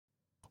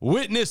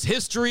Witness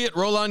history at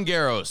Roland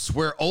Garros,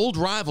 where old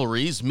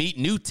rivalries meet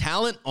new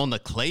talent on the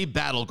clay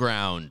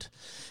battleground.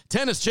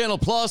 Tennis Channel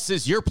Plus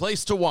is your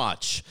place to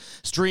watch.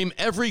 Stream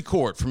every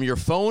court from your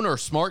phone or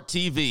smart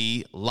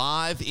TV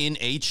live in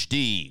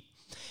HD.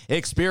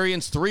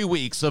 Experience 3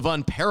 weeks of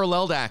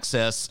unparalleled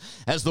access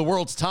as the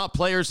world's top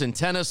players in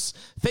tennis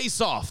face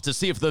off to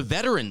see if the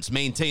veterans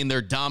maintain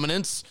their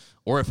dominance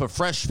or if a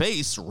fresh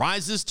face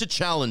rises to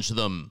challenge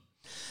them.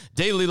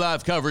 Daily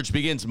live coverage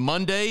begins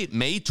Monday,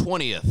 May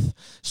 20th.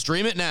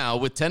 Stream it now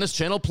with Tennis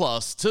Channel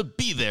Plus to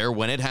be there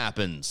when it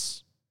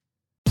happens.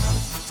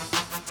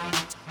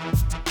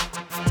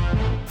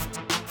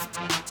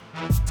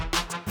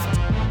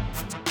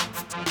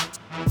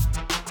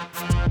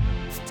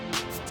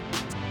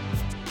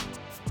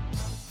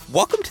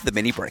 Welcome to the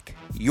Mini Break,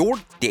 your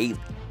daily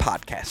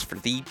podcast for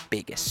the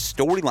biggest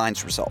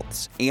storylines,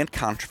 results, and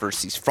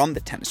controversies from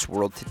the tennis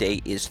world.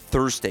 Today is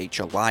Thursday,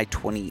 July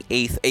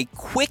 28th. A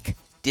quick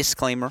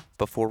disclaimer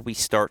before we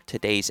start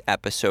today's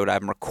episode.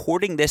 I'm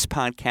recording this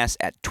podcast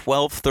at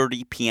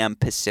 12:30 p.m.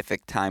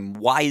 Pacific time.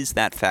 Why is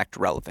that fact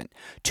relevant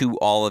to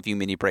all of you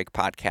Mini Break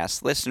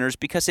podcast listeners?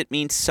 Because it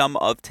means some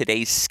of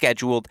today's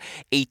scheduled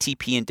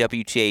ATP and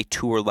WTA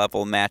tour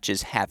level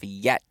matches have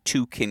yet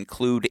to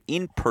conclude.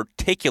 In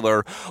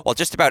particular, while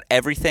just about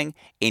everything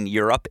in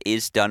Europe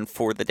is done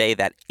for the day,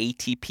 that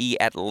ATP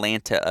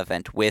Atlanta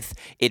event, with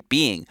it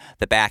being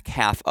the back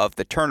half of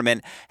the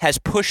tournament, has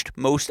pushed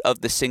most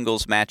of the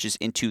singles matches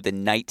into the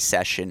night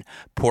session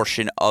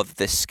portion of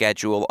the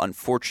schedule.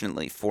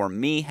 Unfortunately for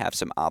me, have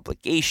some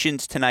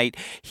obligations tonight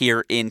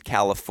here in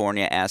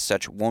California. As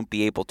such, won't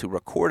be able to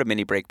record a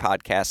Mini Break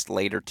podcast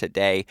later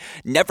today.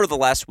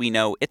 Nevertheless, we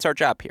know it's our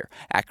job here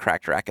at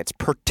Cracked Racquets,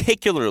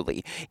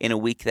 particularly in a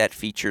week that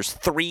features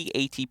 3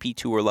 ATP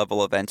Tour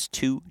level events,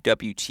 2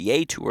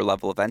 WTA Tour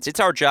level events. It's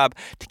our job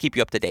to keep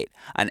you up to date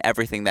on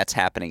everything that's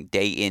happening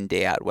day in,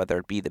 day out, whether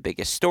it be the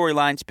biggest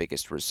storylines,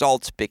 biggest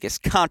results,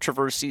 biggest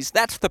controversies.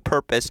 That's the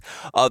purpose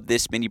of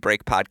this Mini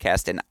Break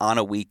podcast, and on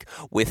a week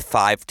with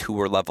 5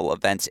 tour level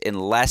events.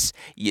 Unless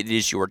it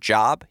is your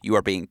job, you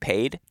are being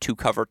paid to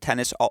cover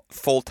tennis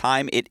full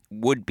time, it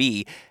would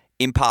be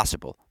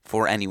impossible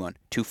for anyone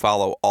to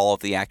follow all of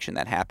the action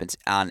that happens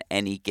on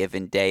any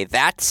given day.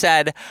 That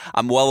said,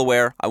 I'm well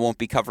aware I won't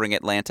be covering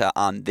Atlanta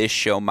on this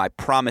show. My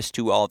promise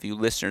to all of you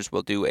listeners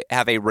will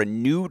have a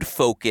renewed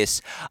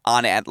focus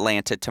on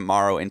Atlanta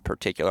tomorrow. In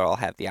particular, I'll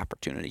have the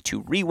opportunity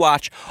to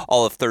rewatch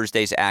all of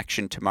Thursday's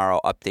action tomorrow,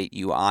 update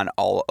you on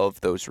all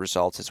of those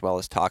results, as well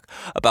as talk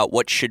about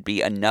what should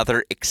be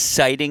another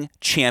exciting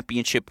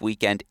championship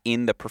weekend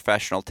in the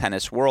professional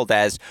tennis world.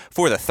 As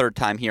for the third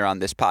time here on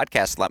this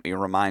podcast, let me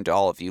remind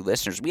all of you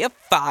listeners, we have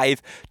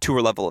 5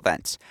 tour level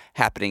events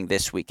happening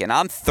this week. And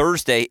on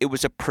Thursday, it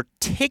was a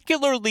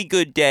particularly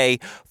good day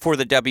for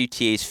the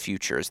WTA's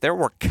futures. There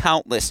were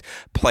countless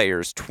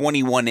players,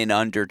 21 and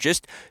under,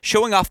 just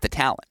showing off the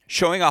talent,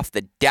 showing off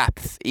the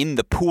depth in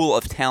the pool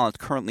of talent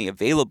currently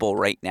available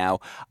right now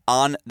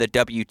on the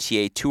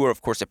WTA Tour.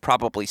 Of course, it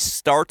probably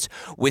starts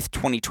with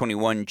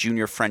 2021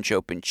 Junior French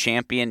Open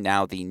champion,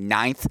 now the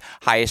 9th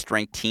highest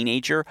ranked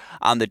teenager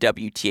on the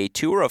WTA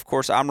Tour. Of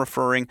course, I'm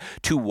referring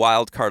to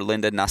wildcard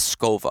Linda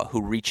Noskova,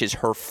 who reaches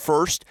her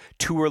first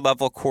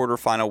tour-level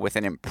quarterfinal with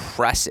an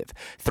impressive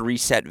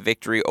 3-set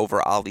victory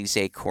over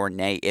Alizé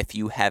Cornet. If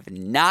you have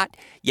not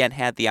yet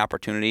had the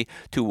opportunity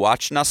to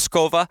watch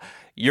Noskova,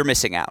 you're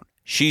missing out.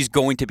 She's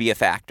going to be a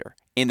factor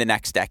in the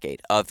next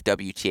decade of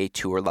WTA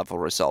tour-level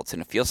results.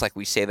 And it feels like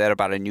we say that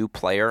about a new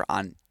player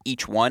on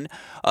each one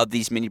of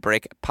these Mini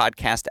Break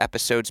podcast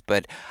episodes,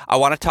 but I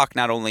want to talk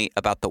not only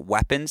about the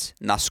weapons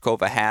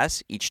Noskova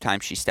has each time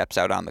she steps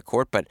out on the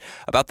court, but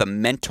about the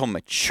mental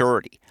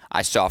maturity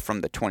I saw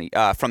from the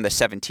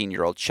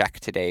 17-year-old Czech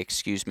today,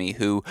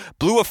 who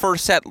blew a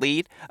first set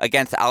lead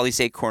against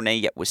Alizé Cornet,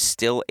 yet was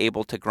still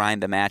able to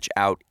grind the match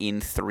out in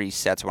 3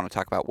 sets. I want to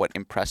talk about what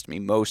impressed me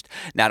most,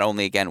 not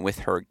only again with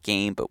her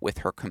game, but with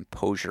her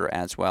composure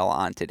as well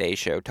on today's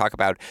show. Talk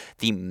about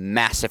the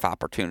massive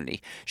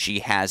opportunity she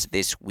has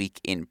this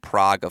week in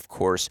Prague, of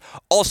course.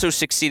 Also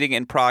succeeding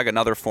in Prague,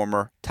 another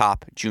former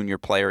top junior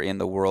player in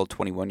the world,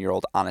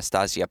 21-year-old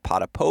Anastasia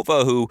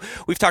Potapova, who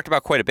we've talked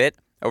about quite a bit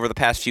over the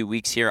past few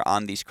weeks here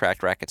on these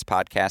Cracked Racquets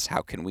podcasts.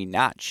 How can we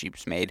not?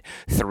 She's made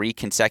 3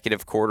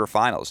 consecutive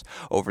quarterfinals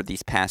over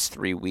these past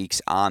 3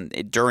 weeks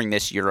during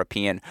this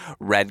European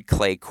red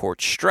clay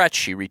court stretch.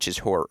 She reaches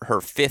her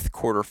 5th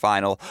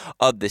quarterfinal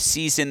of the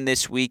season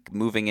this week,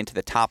 moving into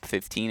the top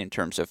 15 in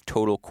terms of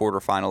total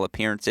quarterfinal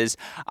appearances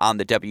on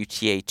the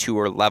WTA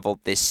Tour level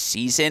this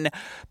season.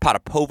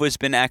 Potapova's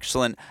been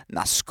excellent.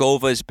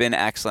 Noskova's been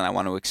excellent. I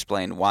want to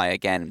explain why,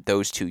 again,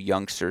 those 2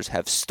 youngsters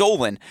have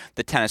stolen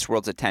the tennis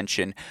world's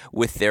attention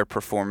with their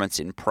performance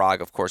in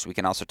Prague. Of course, we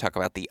can also talk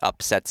about the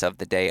upsets of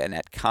the day.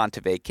 Annette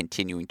Kontaveit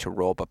continuing to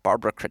roll, but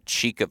Barbara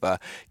Krejcikova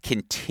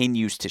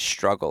continues to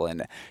struggle,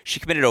 and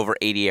she committed over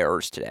 80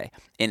 errors today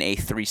in a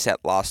 3-set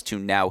loss to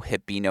Now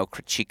Hibino.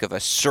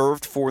 Krejcikova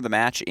served for the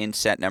match in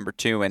set number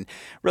 2, and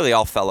really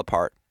all fell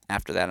apart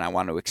after that, and I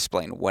want to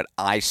explain what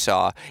I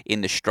saw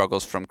in the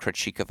struggles from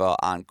Krejcikova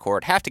on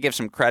court. Have to give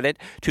some credit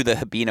to the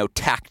Habino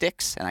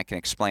tactics, and I can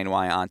explain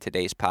why on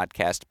today's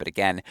podcast. But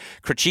again,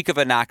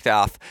 Krejcikova knocked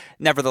off.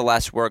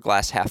 Nevertheless, we're a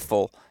glass half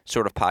full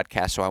sort of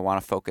podcast, so I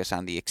want to focus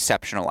on the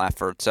exceptional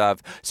efforts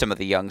of some of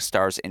the young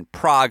stars in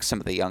Prague, some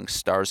of the young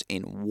stars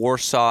in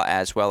Warsaw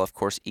as well. Of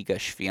course, Iga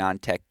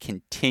Swiatek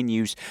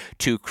continues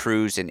to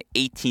cruise, an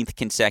 18th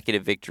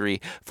consecutive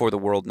victory for the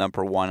world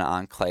number one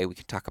on clay. We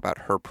can talk about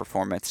her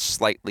performance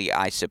slightly,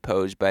 I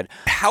suppose, but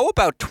how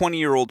about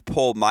 20-year-old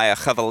Pole Maja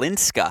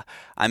Chwelinska?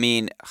 I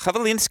mean,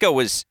 Chwelinska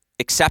was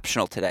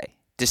exceptional today,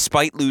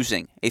 despite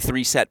losing a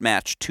 3-set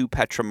match to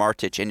Petra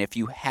Martic. And if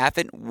you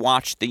haven't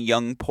watched the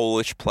young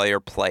Polish player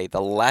play, the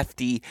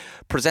lefty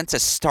presents a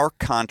stark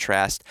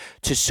contrast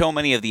to so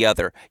many of the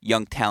other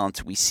young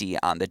talents we see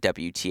on the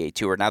WTA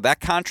Tour. Now,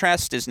 that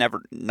contrast is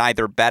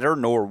neither better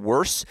nor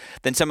worse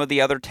than some of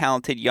the other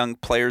talented young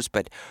players,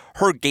 but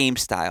her game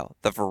style,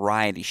 the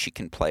variety she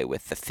can play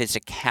with, the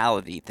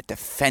physicality, the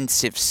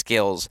defensive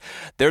skills,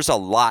 there's a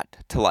lot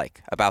to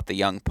like about the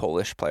young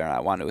Polish player, and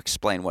I want to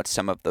explain what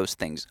some of those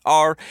things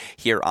are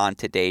here on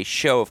today's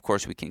show. Of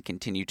course, we can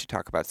continue to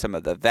talk about some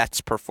of the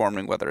vets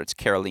performing, whether it's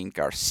Caroline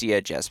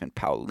Garcia, Jasmine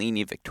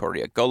Paolini,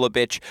 Victoria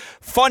Golubic.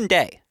 Fun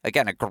day.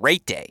 Again, a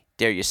great day,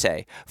 dare you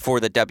say,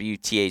 for the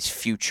WTA's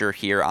future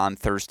here on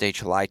Thursday,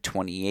 July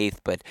 28th.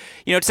 But,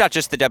 it's not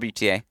just the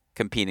WTA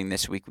competing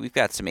this week. We've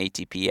got some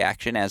ATP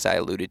action, as I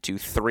alluded to,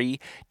 3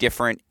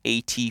 different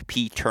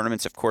ATP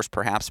tournaments. Of course,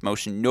 perhaps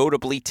most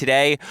notably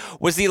today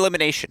was the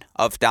elimination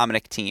of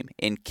Dominic Thiem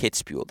in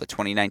Kitzbühel, the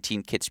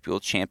 2019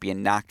 Kitzbühel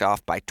champion, knocked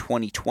off by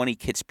 2020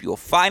 Kitzbühel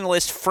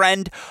finalist,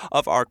 friend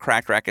of our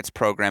Cracked Rackets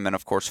program, and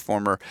of course,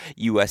 former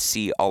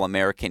USC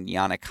All-American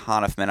Yannick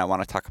Hanfmann. I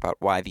want to talk about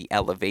why the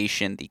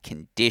elevation, the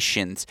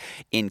conditions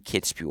in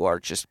Kitzbühel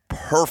are just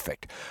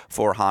perfect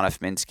for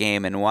Hanfmann's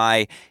game, and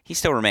why he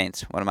still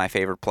remains one of my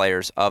favorite players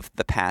of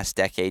the past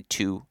decade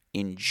to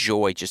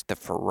enjoy just the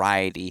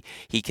variety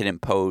he can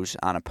impose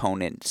on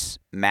opponents.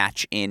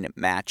 Match in,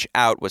 match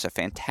out. Was a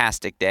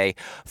fantastic day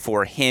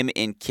for him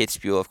in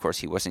Kitzbühel. Of course,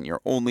 he wasn't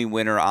your only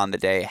winner on the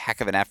day. Heck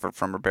of an effort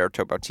from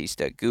Roberto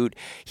Bautista Agut.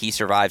 He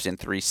survives in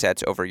 3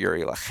 sets over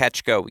Yuri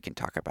Lechechko. We can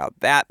talk about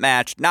that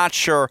match. Not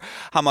sure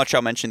how much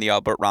I'll mention the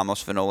Albert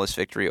Ramos Vinolas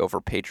victory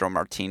over Pedro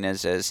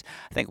Martinez, as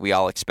I think we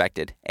all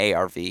expected.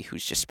 ARV,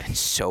 who's just been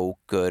so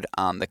good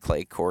on the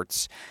clay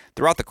courts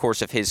throughout the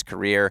course of his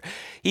career.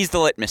 He's the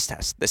litmus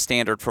test, the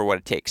standard for what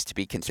it takes to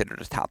be considered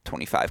a top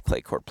 25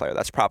 clay court player.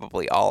 That's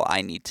probably all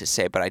I need to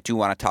say, but I do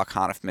want to talk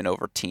Hanfmann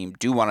over Thiem,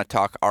 do want to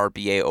talk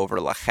RBA over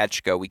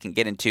Lechechko. We can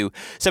get into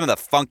some of the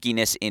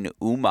funkiness in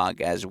Umag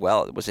as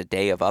well. It was a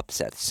day of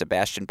upsets.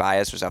 Sebastian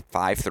Baez was up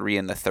 5-3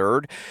 in the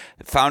third,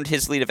 found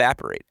his lead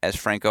evaporate as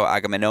Franco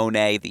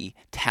Agamenone, the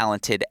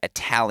talented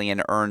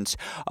Italian,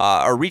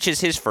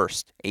 reaches his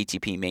first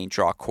ATP main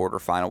draw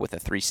quarterfinal with a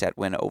 3-set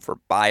win over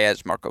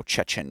Baez. Marco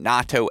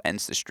Cecchinato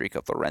ends the streak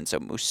of Lorenzo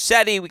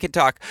Musetti. We can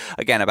talk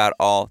again about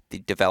all the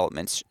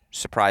developments,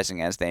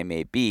 surprising as they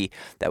may be,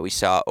 that we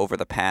saw over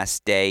the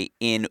past day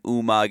in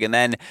Umag. And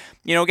then,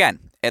 again,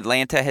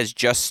 Atlanta has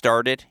just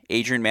started.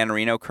 Adrian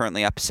Manarino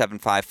currently up 7-5,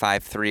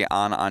 5-3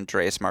 on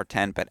Andreas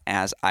Martin. But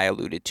as I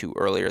alluded to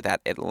earlier,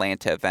 that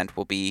Atlanta event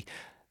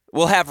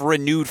will have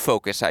renewed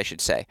focus, I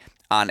should say,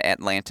 on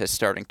Atlanta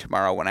starting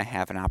tomorrow, when I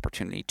have an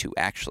opportunity to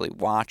actually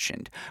watch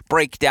and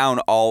break down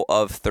all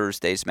of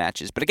Thursday's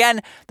matches. But again,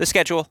 the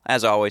schedule,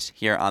 as always,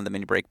 here on the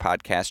Mini Break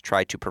Podcast,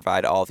 try to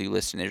provide all of you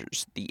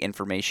listeners the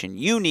information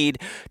you need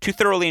to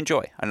thoroughly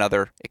enjoy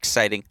another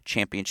exciting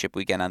championship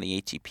weekend on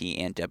the ATP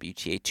and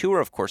WTA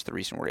Tour. Of course, the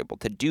reason we're able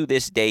to do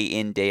this day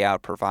in, day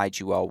out, provide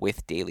you all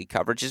with daily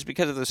coverage, is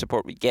because of the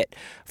support we get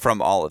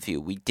from all of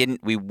you.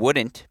 We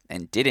wouldn't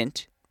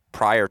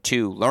prior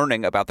to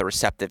learning about the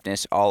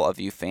receptiveness all of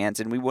you fans,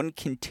 and we wouldn't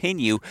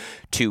continue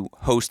to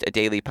host a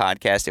daily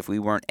podcast if we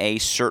weren't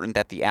certain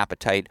that the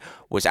appetite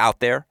was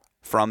out there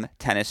from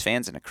tennis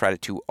fans, and a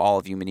credit to all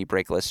of you Mini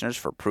Break listeners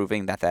for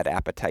proving that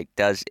appetite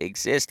does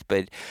exist.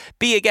 But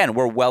again,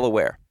 we're well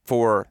aware,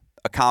 for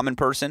a common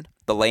person,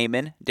 the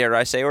layman, dare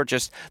I say, or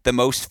just the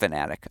most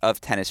fanatic of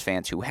tennis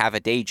fans who have a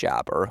day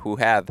job or who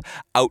have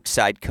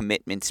outside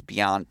commitments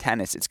beyond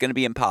tennis, it's going to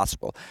be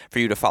impossible for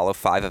you to follow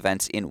 5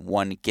 events in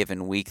one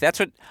given week. That's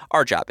what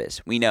our job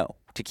is. We know,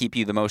 to keep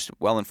you the most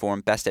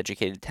well-informed,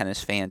 best-educated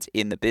tennis fans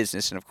in the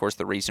business. And, of course,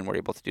 the reason we're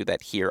able to do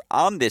that here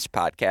on this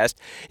podcast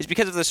is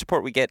because of the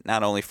support we get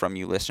not only from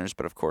you listeners,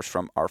 but, of course,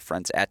 from our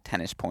friends at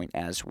Tennis Point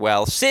as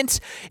well. Since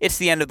it's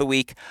the end of the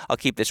week, I'll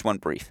keep this one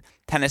brief.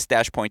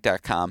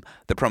 Tennis-Point.com.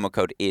 The promo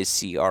code is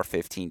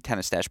CR15.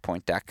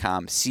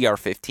 Tennis-Point.com.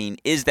 CR15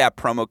 is that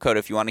promo code.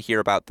 If you want to hear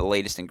about the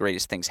latest and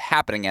greatest things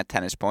happening at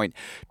Tennis Point,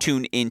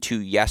 tune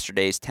into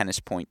yesterday's Tennis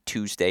Point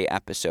Tuesday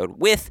episode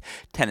with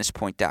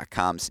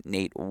Tennis-Point.com's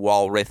Nate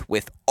Walrath.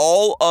 With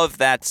all of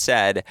that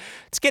said,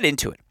 let's get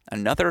into it.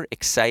 Another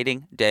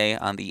exciting day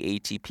on the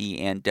ATP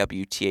and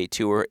WTA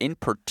Tour. In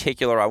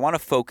particular, I want to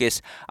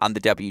focus on the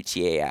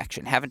WTA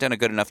action. Haven't done a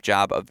good enough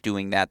job of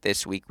doing that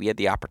this week. We had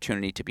the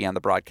opportunity to be on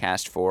the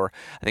broadcast for,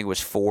 I think it was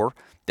 4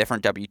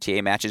 different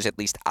WTA matches. At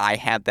least I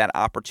had that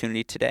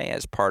opportunity today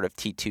as part of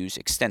T2's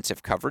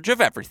extensive coverage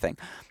of everything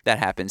that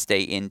happens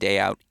day in, day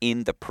out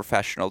in the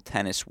professional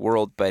tennis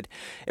world. But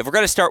if we're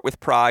going to start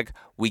with Prague,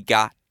 we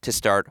got to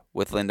start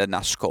with Linda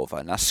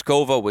Noskova.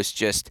 Noskova was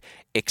just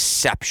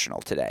exceptional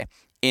today.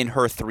 In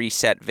her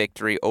 3-set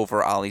victory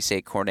over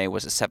Alizé Cornet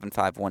was a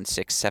 7-5,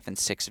 1-6,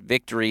 7-6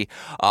 victory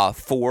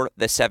for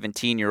the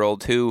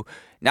 17-year-old who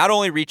not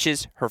only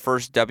reaches her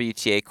first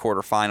WTA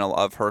quarterfinal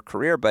of her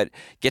career, but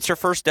gets her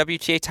first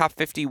WTA top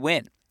 50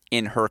 win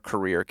in her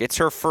career. Gets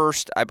her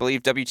first, I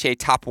believe, WTA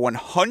top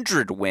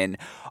 100 win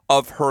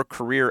of her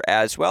career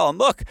as well. And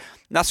look,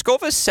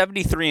 Noskova's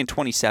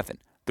 73-27.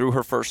 Through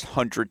her first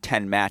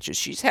 110 matches.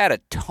 She's had a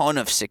ton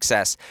of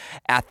success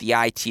at the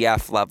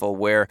ITF level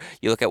where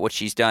you look at what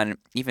she's done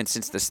even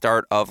since the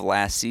start of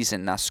last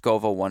season.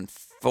 Noskova won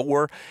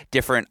 4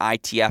 different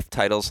ITF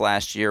titles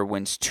last year,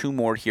 wins 2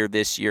 more here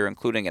this year,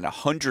 including an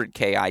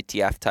 100K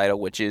ITF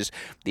title, which is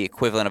the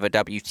equivalent of a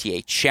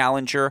WTA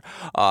challenger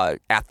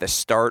at the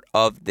start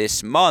of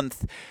this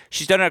month.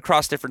 She's done it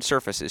across different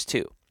surfaces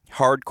too.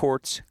 Hard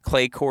courts,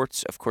 clay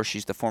courts. Of course,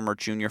 she's the former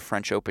junior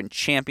French Open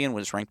champion,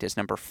 was ranked as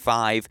number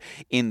 5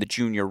 in the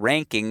junior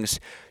rankings.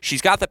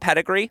 She's got the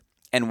pedigree.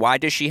 And why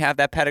does she have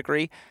that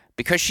pedigree?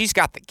 Because she's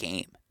got the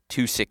game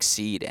to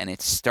succeed, and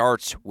it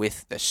starts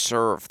with the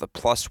serve, the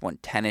 +1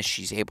 tennis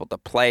she's able to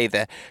play.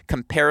 The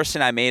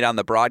comparison I made on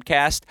the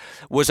broadcast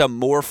was a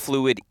more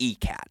fluid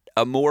ECAT,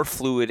 a more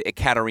fluid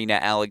Ekaterina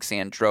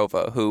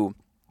Alexandrova, who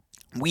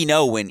we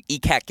know when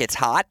ECAT gets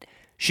hot,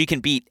 she can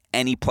beat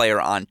any player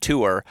on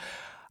tour.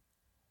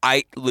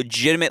 I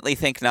legitimately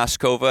think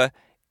Noskova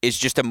is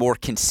just a more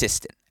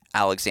consistent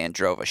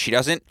Alexandrova. She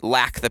doesn't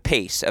lack the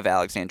pace of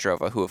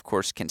Alexandrova, who, of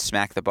course, can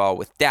smack the ball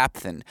with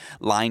depth and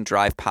line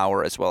drive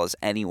power as well as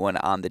anyone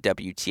on the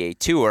WTA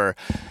Tour.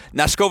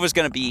 Noskova is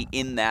going to be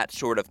in that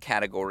sort of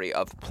category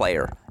of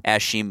player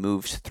as she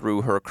moves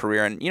through her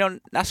career. And,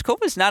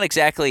 Noskova is not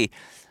exactly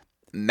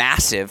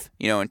massive,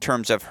 in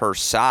terms of her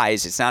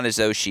size. It's not as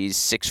though she's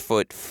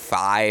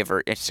 6'5",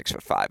 or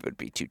 6'5" would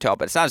be too tall,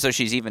 but it's not as though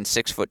she's even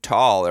 6 foot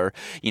tall or,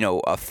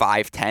 a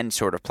 5'10"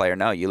 sort of player.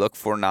 No, you look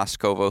for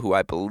Noskova, who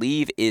I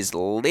believe is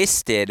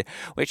listed.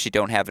 We actually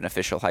don't have an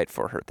official height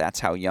for her.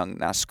 That's how young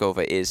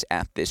Noskova is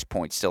at this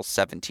point. Still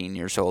 17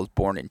 years old,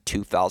 born in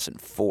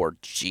 2004.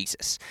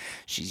 Jesus,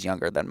 she's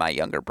younger than my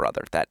younger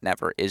brother. That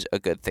never is a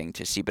good thing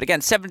to see. But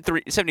again,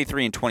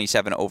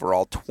 73-27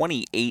 overall,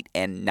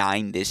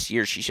 28-9 this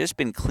year. She's just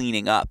been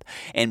cleaning up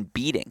and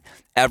beating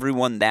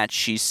everyone that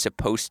she's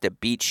supposed to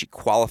beat. She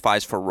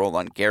qualifies for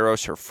Roland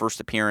Garros, her first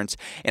appearance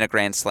in a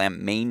Grand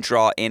Slam main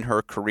draw in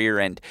her career.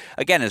 And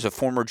again, as a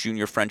former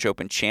junior French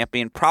Open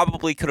champion,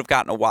 probably could have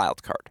gotten a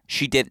wild card.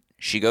 She didn't.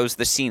 She goes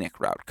the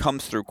scenic route,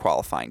 comes through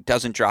qualifying,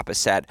 doesn't drop a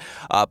set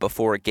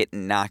before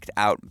getting knocked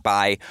out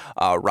by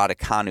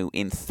Raducanu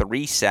in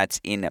 3 sets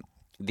in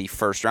the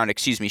first round.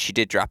 She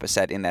did drop a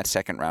set in that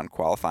second round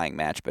qualifying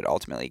match, but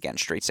ultimately, again,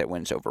 straight set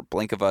wins over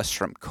Blinkova,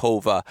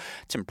 Shrimkova.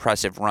 It's an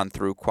impressive run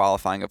through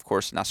qualifying. Of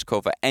course,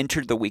 Noskova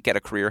entered the week at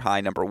a career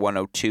high number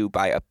 102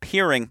 by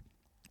appearing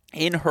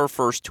in her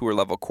first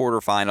tour-level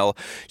quarterfinal.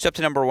 She's up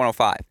to number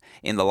 105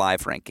 in the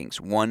live rankings,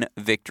 1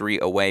 victory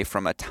away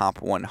from a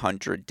top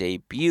 100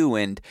 debut.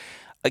 And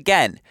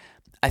again,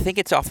 I think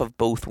it's off of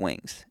both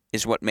wings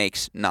is what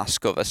makes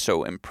Noskova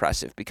so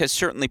impressive, because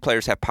certainly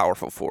players have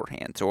powerful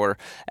forehands, or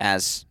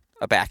as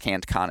a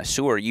backhand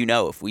connoisseur,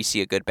 if we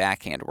see a good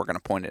backhand, we're going to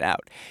point it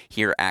out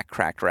here at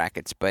Cracked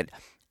Rackets. But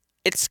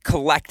it's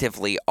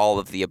collectively all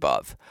of the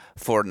above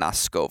for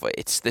Noskova.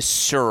 It's the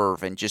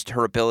serve and just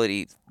her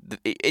ability.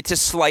 It's a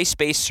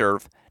slice-based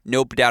serve,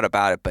 no doubt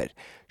about it, but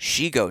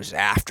she goes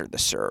after the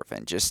serve.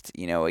 And just,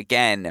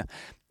 again,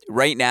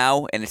 right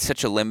now, and it's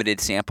such a limited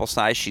sample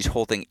size, she's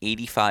holding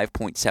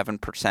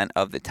 85.7%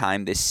 of the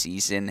time this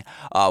season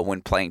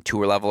when playing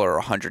tour level or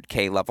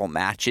 100K level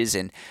matches.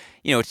 And,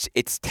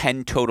 it's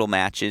 10 total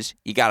matches.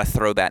 You got to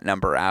throw that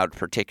number out,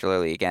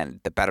 particularly, again,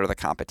 the better the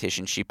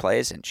competition she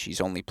plays. And she's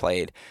only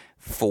played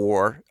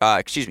 3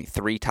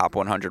 top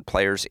 100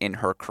 players in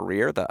her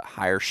career. The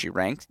higher she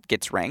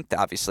gets ranked,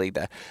 obviously,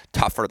 the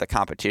tougher the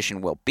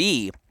competition will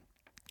be.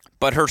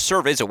 But her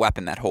serve is a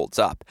weapon that holds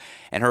up.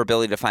 And her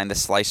ability to find the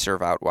slice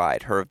serve out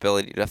wide, her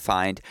ability to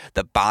find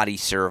the body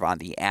serve on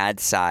the ad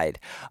side,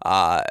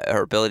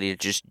 her ability to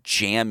just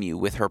jam you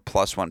with her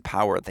 +1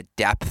 power, the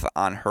depth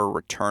on her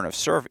return of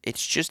serve,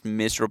 it's just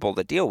miserable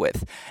to deal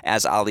with,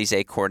 as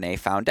Alizé Cornet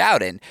found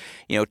out. And,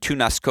 to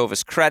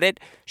Noskova's credit,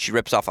 she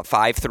rips off a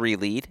 5-3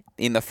 lead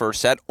in the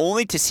first set,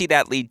 only to see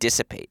that lead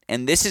dissipate.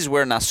 And this is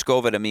where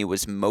Noskova, to me,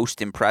 was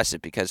most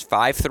impressive, because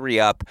 5-3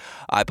 up,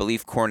 I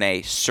believe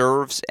Cornet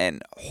serves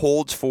and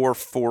holds for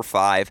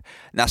 4-5.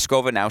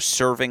 Noskova now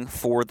serving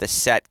for the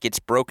set, gets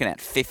broken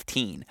at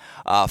 15,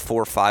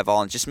 4-5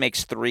 all, and just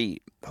makes 3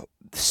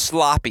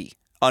 sloppy,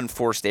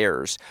 unforced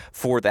errors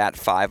for that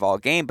 5-all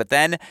game, but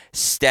then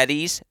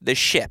steadies the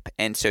ship.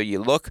 And so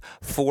you look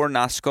for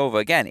Noskova,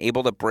 again,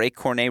 able to break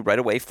Cornet right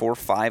away for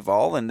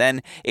 5-all, and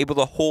then able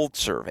to hold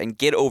serve and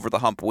get over the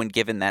hump when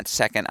given that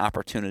second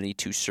opportunity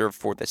to serve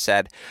for the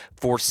set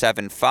for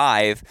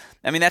 7-5.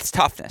 I mean, that's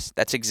toughness.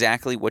 That's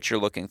exactly what you're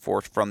looking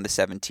for from the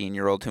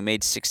 17-year-old who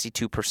made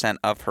 62%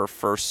 of her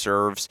first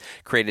serves,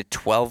 created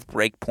 12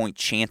 breakpoint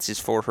chances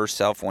for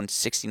herself, won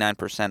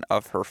 69%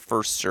 of her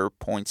first serve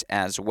points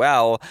as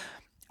well.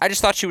 I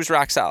just thought she was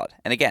rock solid.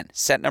 And again,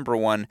 set number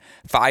 1,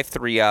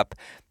 5-3 up,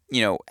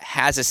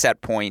 has a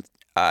set point,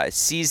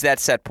 sees that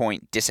set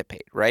point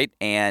dissipate, right?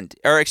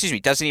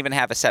 Doesn't even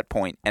have a set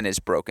point and is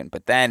broken.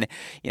 But then,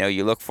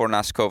 you look for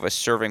Noskova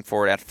serving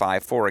for it at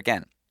 5-4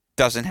 again.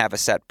 Doesn't have a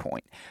set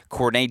point.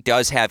 Cornet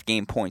does have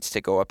game points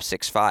to go up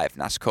 6-5.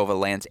 Noskova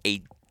lands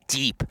a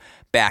deep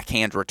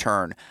backhand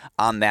return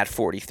on that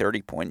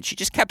 40-30 point. And she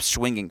just kept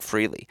swinging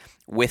freely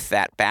with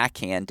that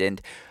backhand.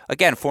 And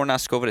again, for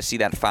Noskova to see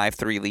that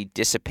 5-3 lead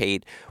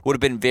dissipate would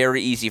have been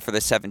very easy for the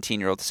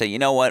 17-year-old to say, you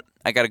know what,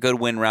 I got a good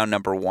win round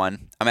number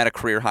 1. I'm at a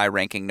career high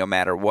ranking no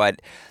matter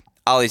what.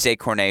 Alizé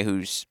Cornet,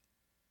 who's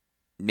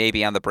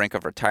maybe on the brink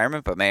of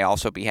retirement, but may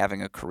also be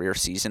having a career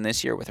season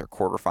this year with her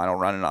quarterfinal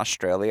run in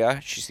Australia.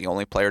 She's the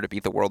only player to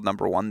beat the world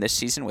number 1 this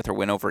season with her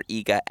win over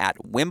Iga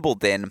at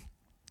Wimbledon.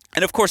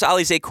 And of course,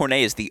 Alizé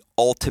Cornet is the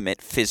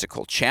ultimate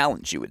physical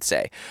challenge, you would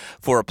say,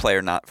 for a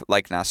player not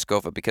like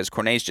Noskova, because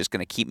Cornet is just going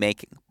to keep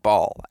making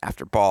ball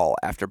after ball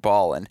after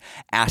ball and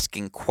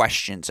asking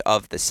questions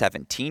of the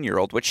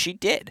 17-year-old, which she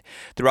did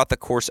throughout the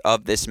course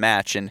of this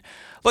match. And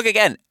look,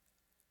 again,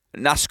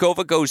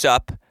 Noskova goes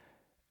up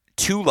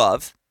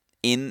 2-love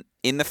in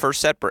the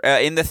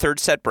third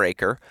set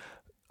breaker.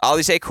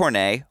 Alizé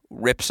Cornet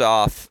rips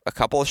off a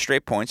couple of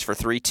straight points for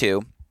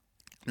 3-2.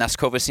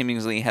 Noskova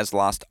seemingly has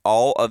lost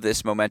all of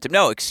this momentum.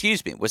 No,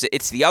 excuse me.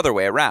 It's the other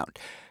way around.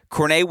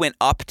 Cornet went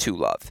up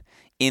 2-love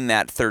in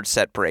that third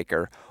set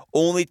breaker,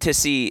 only to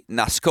see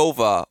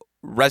Noskova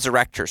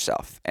resurrect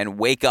herself and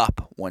wake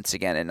up once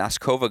again. And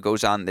Noskova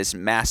goes on this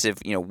massive,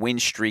 win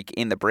streak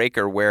in the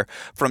breaker where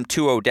from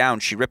 2-0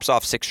 down, she rips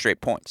off 6 straight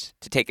points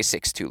to take a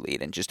 6-2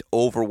 lead and just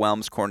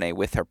overwhelms Cornet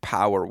with her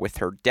power, with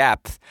her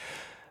depth.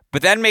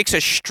 But then makes a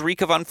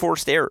streak of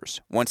unforced errors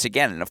once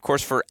again. And of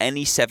course, for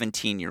any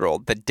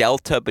 17-year-old, the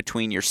delta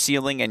between your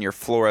ceiling and your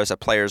floor as a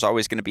player is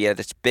always going to be at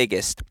its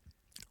biggest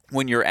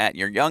when you're at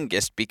your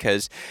youngest,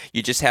 because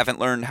you just haven't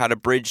learned how to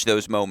bridge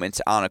those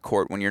moments on a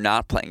court when you're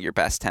not playing your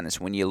best tennis,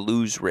 when you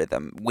lose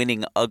rhythm.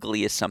 Winning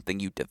ugly is something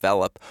you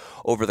develop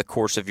over the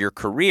course of your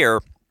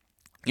career.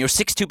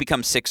 6-2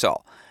 becomes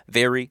 6-all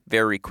very,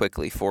 very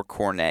quickly for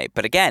Cornet.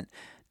 But again,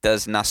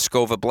 does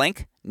Noskova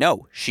blink?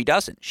 No, she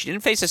doesn't. She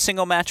didn't face a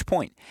single match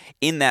point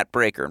in that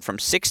breaker. And from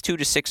 6-2 to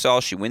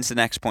 6-all, she wins the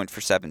next point for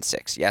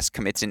 7-6. Yes,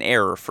 commits an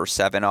error for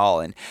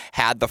 7-all and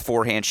had the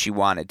forehand she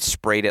wanted,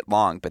 sprayed it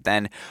long, but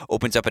then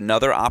opens up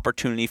another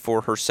opportunity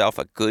for herself,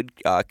 a good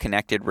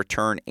connected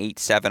return,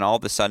 8-7. All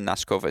of a sudden,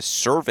 Noskova is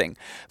serving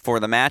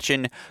for the match.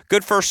 And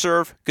good first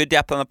serve, good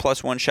depth on the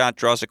 +1 shot,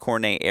 draws a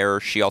Cornet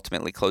error. She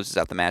ultimately closes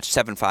out the match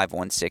 7-5,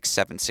 1-6,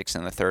 7-6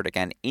 in the third,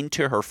 again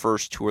into her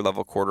first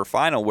tour-level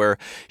quarterfinal, where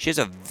she has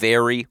a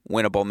very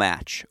winnable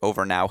match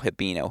over now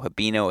Hibino.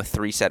 Hibino, a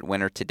 3-set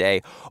winner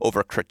today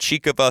over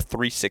Krejcikova,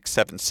 3-6,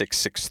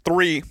 7-6,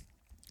 6-3.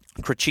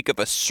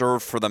 Krejcikova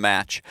served for the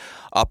match,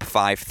 up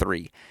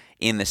 5-3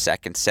 in the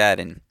second set,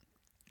 and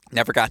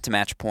never got to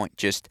match point.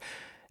 Just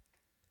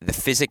the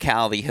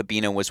physicality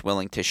Hibino was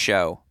willing to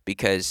show,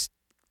 because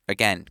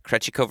again,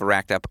 Krejcikova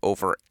racked up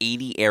over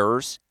 80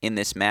 errors in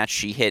this match.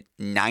 She hit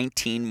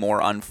 19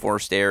 more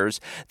unforced errors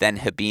than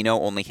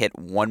Hibino, only hit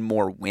one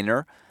more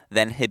winner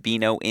than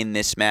Hibino in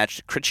this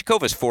match.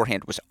 Krejcikova's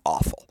forehand was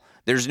awful.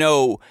 There's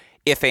no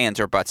ifs,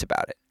 ands, or buts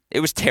about it. It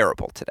was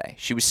terrible today.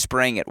 She was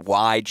spraying it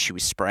wide. She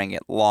was spraying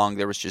it long.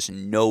 There was just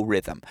no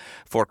rhythm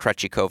for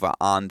Krejcikova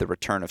on the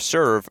return of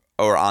serve,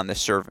 or on the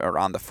serve, or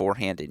on the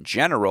forehand in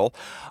general.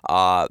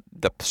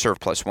 The serve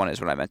 +1 is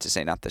what I meant to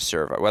say, not the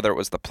serve. Whether it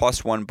was the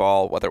 +1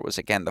 ball, whether it was,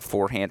 again, the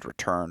forehand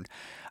return.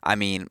 I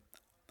mean,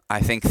 I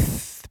think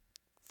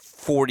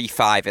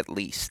 45 at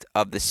least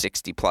of the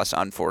 60-plus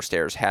unforced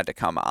errors had to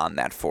come on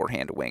that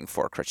forehand wing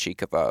for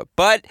Krejcikova.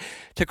 But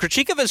to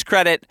Krejcikova's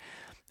credit,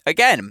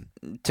 again,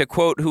 to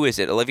quote, who is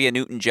it? Olivia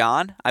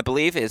Newton-John, I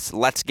believe, is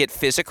 "Let's get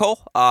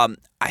physical." I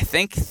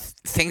think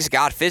things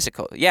got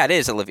physical. Yeah, it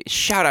is Olivia.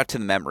 Shout out to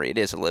the memory. It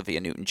is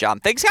Olivia Newton-John.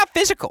 Things got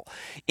physical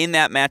in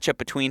that matchup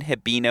between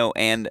Hibino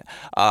and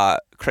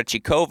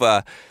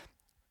Krejcikova.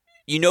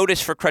 You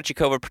notice for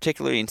Krejcikova,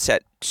 particularly in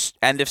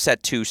end of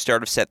set 2,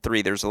 start of set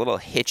 3, there's a little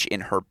hitch in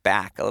her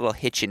back, a little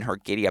hitch in her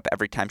giddy-up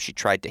every time she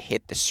tried to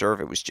hit the serve.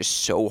 It was just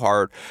so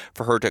hard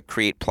for her to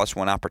create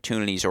 +1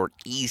 opportunities or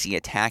easy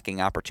attacking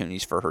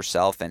opportunities for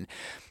herself. And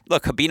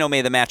look, Hibino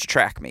made the match a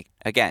track meet.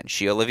 Again,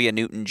 she Olivia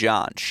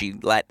Newton-John. She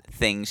let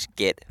things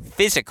get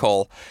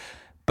physical.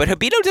 But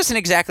Hibino doesn't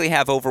exactly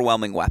have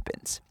overwhelming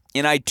weapons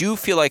And I do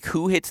feel like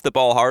who hits the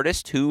ball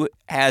hardest, who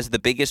has the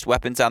biggest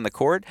weapons on the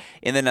court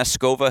in the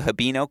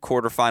Noskova-Habino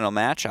quarterfinal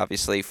match.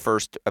 Obviously,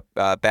 first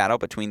battle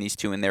between these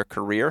two in their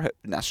career.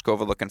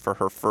 Noskova looking for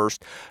her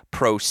first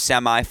pro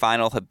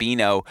semifinal.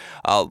 Habino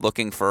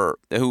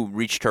who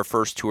reached her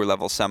first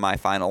tour-level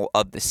semifinal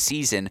of the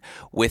season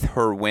with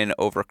her win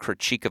over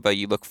Krejcikova.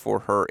 You look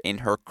for her in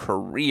her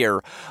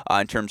career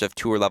in terms of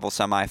tour-level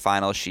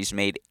semifinals. She's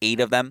made 8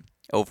 of them.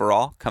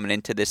 Overall, coming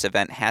into this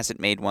event, hasn't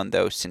made one,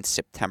 though, since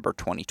September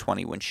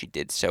 2020 when she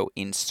did so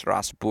in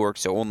Strasbourg.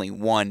 So only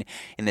one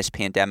in this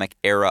pandemic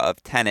era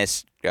of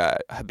tennis.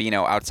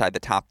 Habino outside the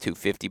top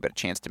 250, but a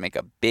chance to make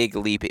a big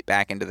leap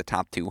back into the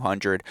top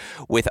 200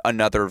 with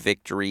another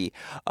victory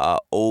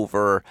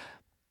over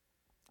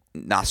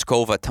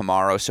Noskova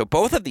tomorrow. So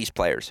both of these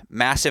players,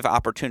 massive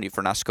opportunity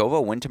for Noskova.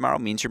 A win tomorrow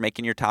means you're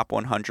making your top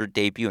 100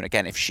 debut. And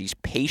again, if she's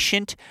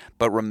patient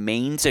but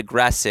remains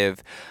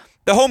aggressive,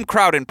 the home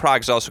crowd in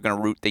Prague is also going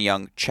to root the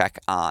young Czech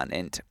on.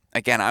 And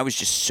again, I was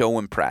just so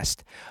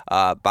impressed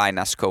by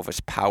Noskova's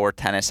power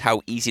tennis,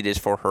 how easy it is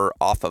for her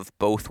off of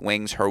both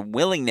wings, her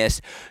willingness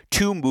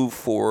to move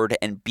forward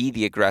and be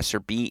the aggressor,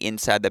 be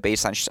inside the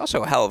baseline. She's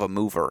also a hell of a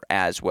mover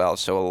as well.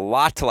 So a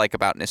lot to like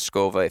about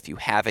Noskova. If you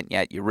haven't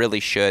yet, you really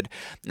should.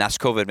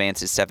 Noskova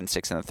advances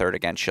 7-6 in the third.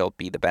 Again, she'll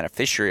be the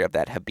beneficiary of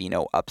that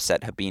Habino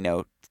upset.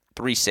 Habino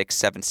 3-6,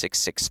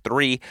 7-6,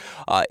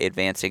 6-3,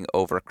 advancing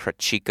over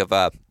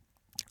Krejcikova.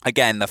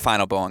 Again, the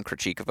final blow on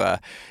Krejcikova,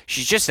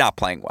 she's just not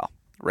playing well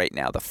right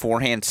now. The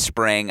forehand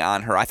sprang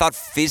on her. I thought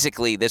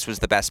physically this was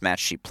the best match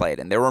she played,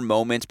 and there were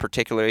moments,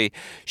 particularly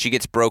she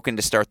gets broken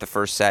to start the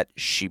first set.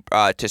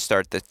 To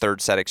start the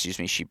third set,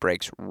 she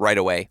breaks right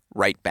away,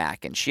 right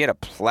back, and she had a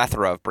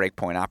plethora of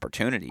breakpoint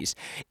opportunities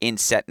in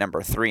set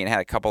number 3, and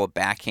had a couple of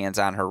backhands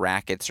on her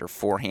rackets or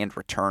forehand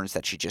returns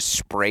that she just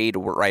sprayed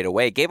right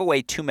away. Gave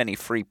away too many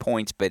free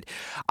points, but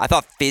I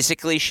thought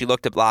physically she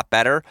looked a lot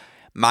better.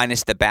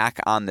 Minus the back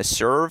on the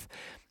serve.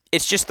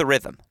 It's just the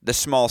rhythm, the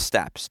small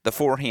steps, the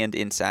forehand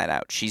inside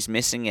out. She's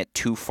missing it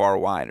too far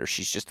wide, or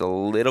she's just a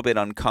little bit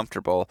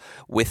uncomfortable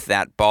with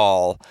that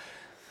ball.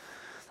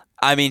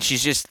 I mean,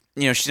 she's just,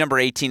 she's number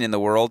 18 in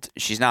the world.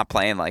 She's not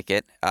playing like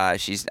it. I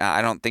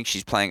don't think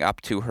she's playing up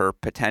to her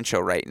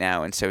potential right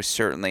now, and so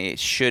certainly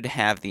should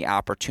have the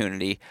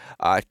opportunity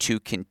to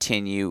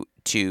continue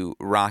to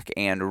rock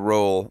and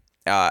roll,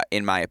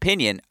 in my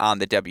opinion, on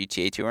the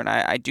WTA Tour. And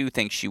I do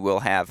think she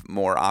will have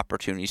more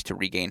opportunities to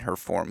regain her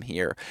form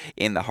here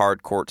in the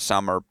hard court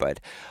summer, but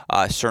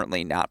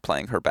certainly not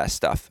playing her best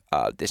stuff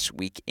this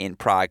week in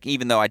Prague,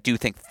 even though I do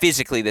think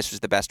physically this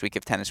was the best week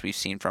of tennis we've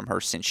seen from her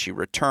since she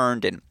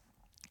returned. And,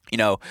 it's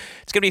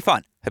going to be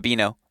fun.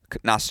 Habino,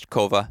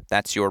 Noskova,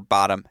 that's your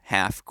bottom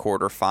half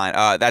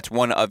quarterfinal. That's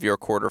one of your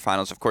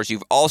quarterfinals. Of course,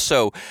 you've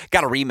also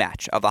got a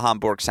rematch of the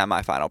Hamburg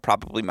semifinal,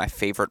 probably my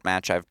favorite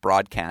match I've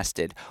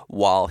broadcasted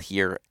while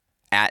here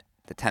at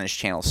the Tennis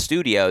Channel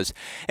studios.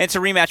 And it's a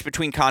rematch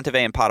between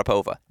Kontaveit and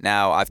Potapova.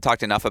 Now, I've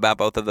talked enough about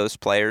both of those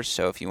players,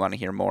 so if you want to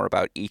hear more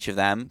about each of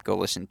them, go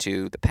listen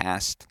to the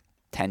past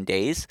 10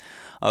 days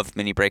of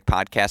Mini Break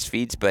podcast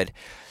feeds. But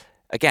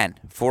again,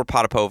 for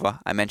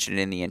Potapova, I mentioned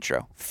it in the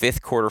intro, 5th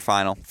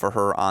quarterfinal for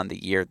her on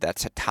the year.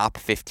 That's a top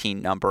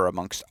 15 number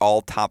amongst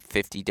all top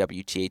 50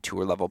 WTA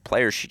Tour level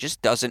players. She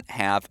just doesn't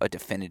have a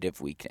definitive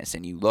weakness.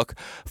 And you look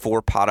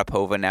for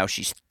Potapova now,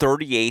 she's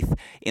 38th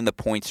in the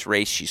points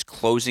race. She's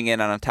closing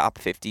in on a top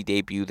 50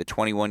 debut. The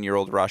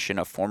 21-year-old Russian,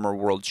 a former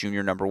world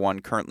junior number 1,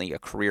 currently a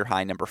career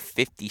high number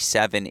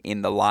 57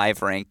 in the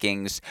live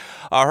rankings.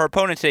 Her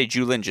opponent today,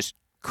 Julin, just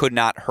could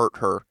not hurt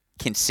her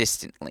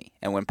consistently.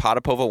 And when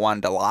Potapova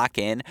wanted to lock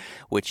in,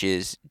 which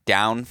is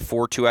down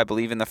 4-2, I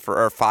believe, or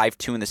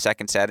 5-2 in the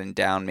second set, and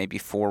down maybe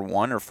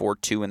 4-1 or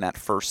 4-2 in that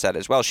first set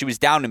as well. She was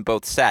down in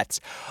both sets.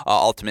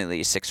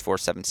 Ultimately, a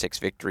 6-4, 7-6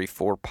 victory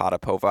for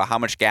Potapova. How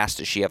much gas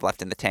does she have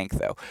left in the tank,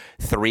 though?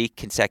 3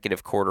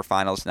 consecutive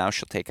quarterfinals. Now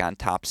she'll take on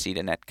top seed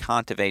Anett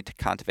Kontaveit.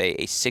 Kontaveit,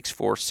 a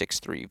 6-4,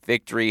 6-3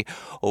 victory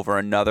over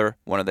another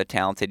one of the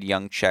talented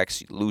young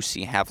Czechs,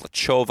 Lucy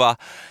Havlicova.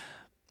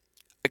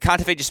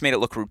 Kontaveit just made it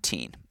look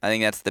routine. I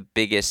think that's the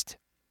biggest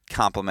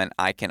compliment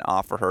I can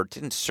offer her.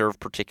 Didn't serve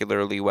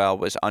particularly well,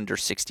 was under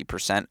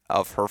 60%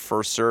 of her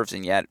first serves,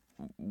 and yet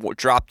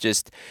dropped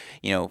just,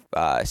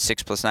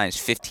 6 plus 9 is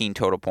 15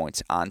 total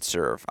points on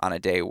serve on a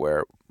day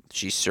where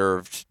she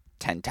served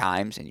 10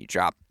 times and you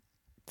drop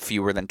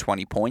fewer than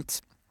 20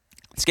 points.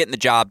 It's getting the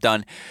job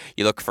done.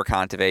 You look for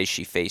Kontaveit.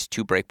 She faced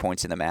 2 break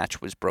points in the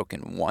match, was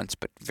broken once,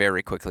 but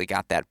very quickly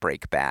got that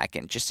break back.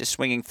 And just is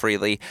swinging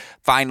freely,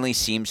 finally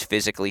seems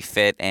physically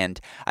fit.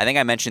 And I think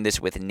I mentioned this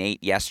with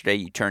Nate yesterday.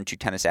 You turn to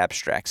Tennis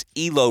Abstract's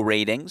ELO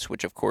ratings,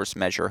 which of course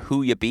measure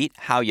who you beat,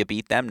 how you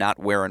beat them, not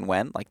where and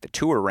when, like the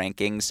tour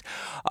rankings.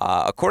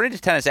 According to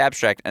Tennis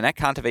Abstract, Anett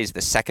Kontaveit is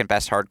the second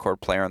best hardcourt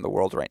player in the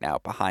world right now,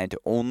 behind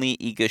only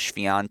Iga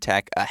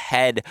Swiatek,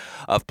 ahead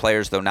of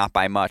players, though not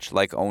by much,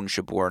 like Ons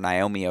Jabeur,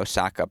 Naomi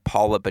Osaka,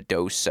 Paula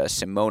Badosa,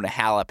 Simona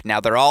Halep. Now,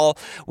 they're all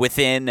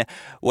within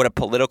what a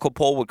political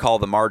poll would call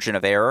the margin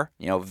of error.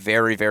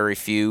 Very, very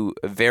few,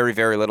 very,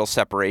 very little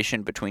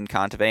separation between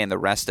Kontaveit and the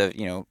rest of,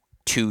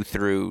 2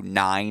 through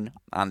 9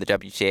 on the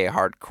WTA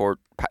hard court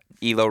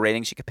ELO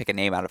ratings. You could pick a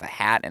name out of a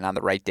hat, and on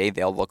the right day,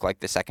 they'll look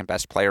like the second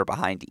best player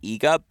behind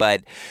Iga.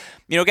 But,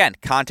 again,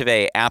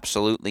 Kontaveit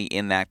absolutely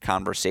in that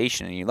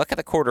conversation. And you look at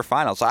the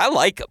quarterfinals, I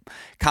like them.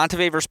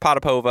 Kontaveit versus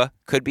Potapova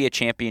could be a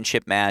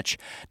championship match.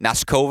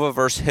 Noskova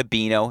versus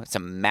Habino. It's a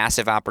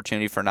massive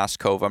opportunity for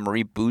Noskova.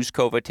 Marie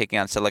Buzkova taking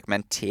on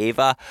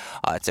Selikmenteva.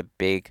 It's a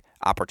big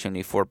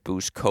opportunity for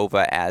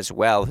Buzkova as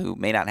well, who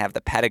may not have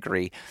the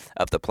pedigree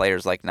of the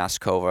players like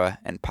Noskova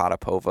and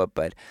Potapova.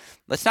 But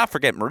let's not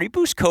forget, Marie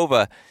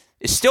Buzkova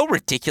is still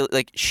ridiculous.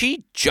 Like,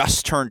 she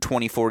just turned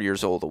 24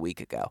 years old a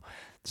week ago.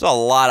 There's a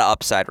lot of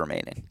upside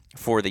remaining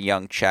for the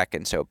young Czech,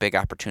 and so a big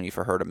opportunity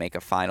for her to make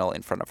a final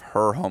in front of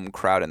her home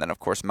crowd. And then, of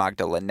course,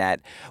 Magda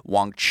Linette,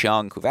 Wang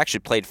Chung, who've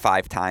actually played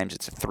 5 times.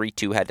 It's a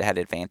 3-2 head-to-head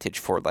advantage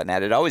for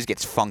Linette. It always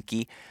gets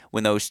funky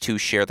when those two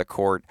share the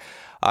court.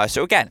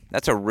 So, again,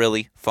 that's a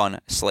really fun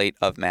slate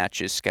of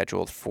matches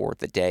scheduled for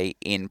the day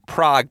in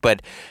Prague.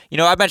 But,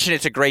 I mentioned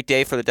it's a great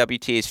day for the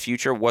WTA's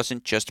future. It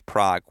wasn't just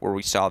Prague where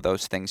we saw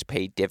those things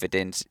pay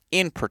dividends.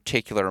 In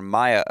particular,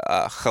 Maya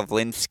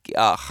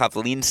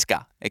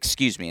Havlinska,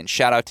 and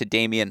shout out to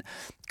Damian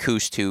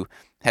Kust, who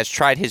has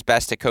tried his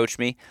best to coach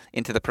me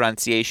into the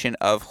pronunciation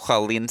of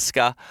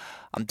Havlinska.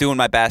 I'm doing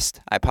my best.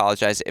 I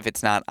apologize if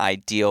it's not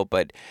ideal,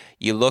 but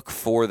you look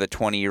for the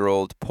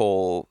 20-year-old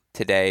Pole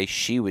today.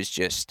 She was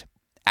just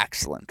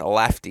excellent. The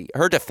lefty.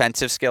 Her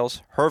defensive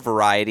skills, her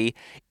variety,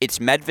 it's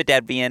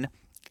Medvedevian.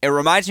 It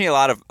reminds me a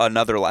lot of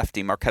another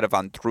lefty, Marketa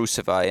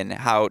Vondrousova, and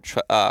how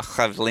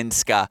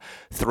Havlinska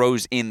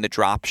throws in the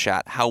drop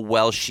shot, how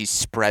well she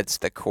spreads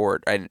the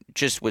court, and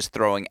just was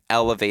throwing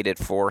elevated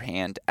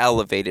forehand,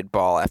 elevated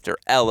ball after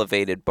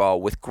elevated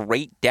ball with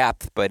great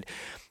depth, but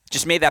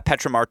just made that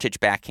Petra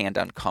Martic backhand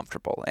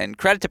uncomfortable. And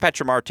credit to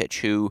Petra Martic,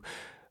 who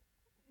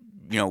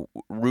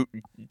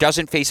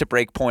doesn't face a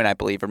break point, I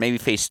believe, or maybe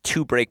faced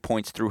 2 break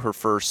points through her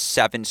first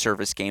 7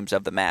 service games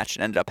of the match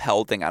and ended up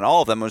holding on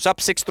all of them. It was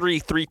up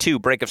 6-3,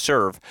 3-2, break of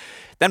serve.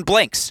 Then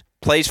blinks,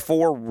 plays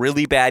 4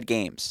 really bad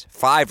games,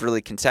 5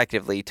 really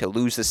consecutively to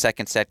lose the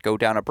second set, go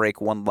down a break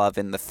 1-love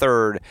in the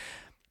third.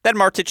 Then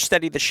Martic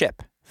steadied the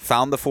ship,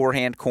 found the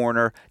forehand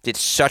corner, did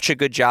such a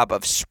good job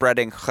of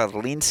spreading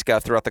Havlinska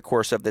throughout the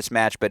course of this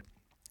match, but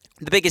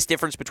the biggest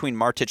difference between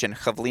Martic and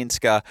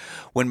Havlinska,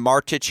 when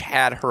Martic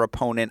had her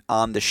opponent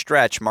on the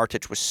stretch,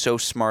 Martic was so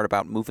smart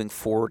about moving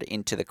forward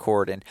into the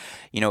court and,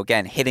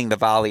 again, hitting the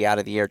volley out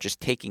of the air, just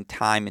taking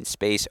time and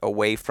space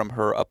away from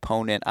her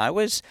opponent. I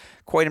was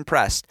quite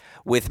impressed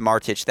with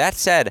Martic. That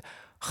said,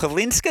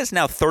 Havlinska is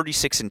now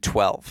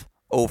 36-12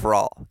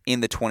 overall in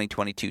the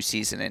 2022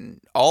 season,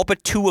 and all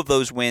but 2 of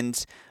those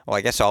wins, well,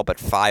 I guess all but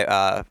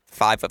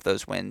 5 of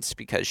those wins,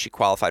 because she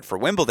qualified for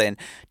Wimbledon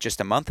just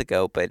a month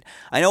ago, but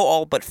I know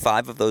all but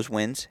 5 of those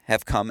wins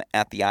have come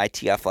at the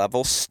ITF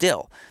level.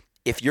 Still,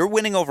 if you're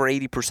winning over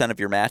 80% of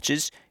your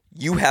matches,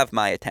 you have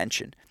my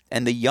attention.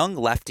 And the young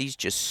lefty's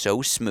just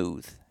so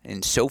smooth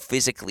and so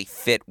physically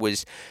fit.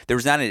 There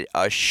was not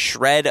a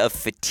shred of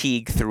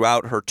fatigue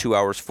throughout her 2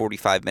 hours,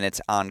 45 minutes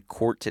on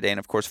court today. And,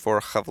 of course, for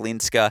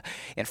Havlinska,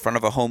 in front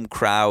of a home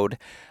crowd,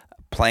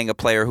 playing a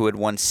player who had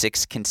won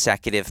 6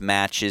 consecutive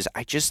matches,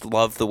 I just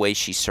love the way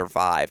she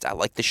survived. I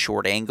like the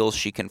short angles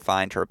she can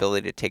find, her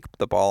ability to take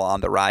the ball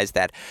on the rise.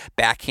 That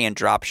backhand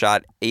drop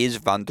shot is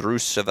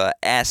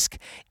Vondrousova-esque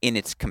in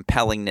its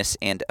compellingness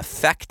and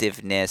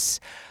effectiveness.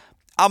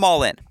 I'm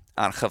all in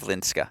on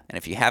Havlinska. And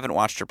if you haven't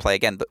watched her play,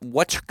 again,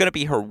 what's going to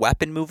be her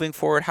weapon moving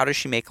forward? How does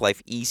she make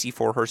life easy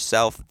for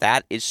herself?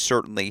 That is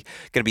certainly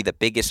going to be the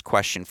biggest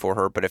question for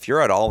her. But if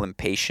you're at all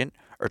impatient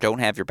or don't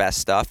have your best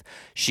stuff,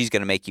 she's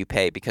going to make you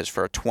pay, because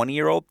for a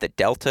 20-year-old, the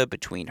delta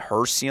between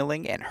her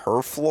ceiling and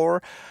her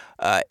floor,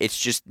 it's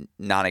just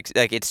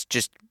it's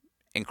just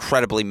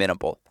incredibly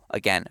minimal.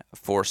 Again,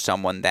 for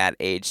someone that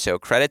age. So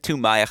credit to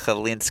Maya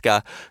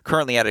Havlinska,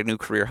 currently at a new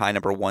career high,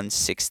 number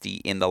 160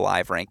 in the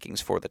live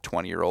rankings for the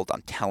 20-year-old.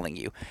 I'm telling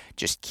you,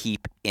 just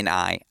keep an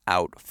eye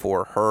out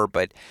for her.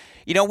 But,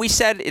 we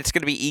said it's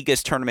going to be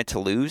Iga's tournament to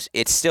lose.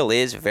 It still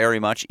is very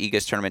much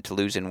Iga's tournament to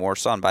lose in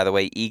Warsaw. And by the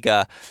way,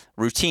 Iga,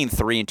 routine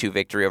 3-2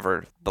 victory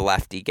over the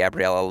lefty,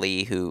 Gabriella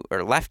Lee,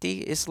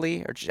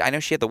 I know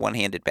she had the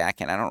one-handed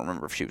backhand. I don't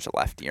remember if she was a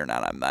lefty or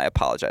not. I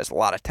apologize. A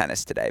lot of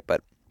tennis today, but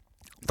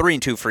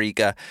 3-2 for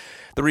Iga.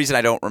 The reason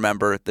I don't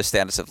remember the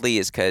status of Lee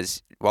is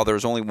because while there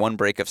was only 1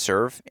 break of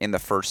serve in the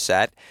first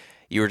set,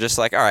 you were just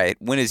like, all right,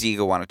 when does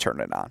Iga want to turn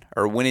it on?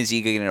 Or when is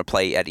Iga going to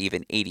play at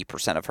even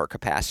 80% of her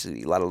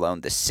capacity, let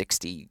alone the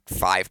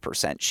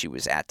 65% she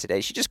was at today?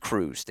 She just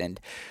cruised,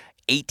 and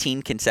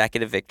 18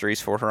 consecutive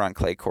victories for her on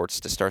clay courts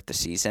to start the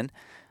season.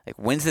 Like,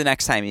 when's the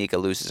next time Iga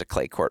loses a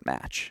clay court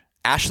match?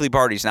 Ashley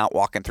Barty's not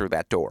walking through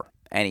that door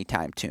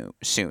anytime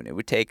soon. It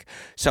would take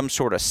some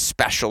sort of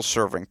special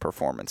serving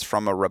performance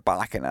from a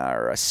Rybakina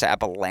or a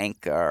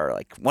Sabalenka or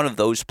like one of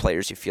those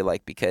players, you feel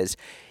like, because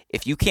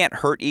if you can't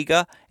hurt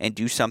Iga and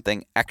do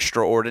something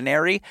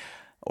extraordinary,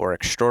 or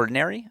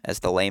extraordinary, as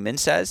the layman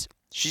says,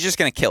 she's just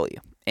going to kill you.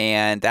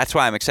 And that's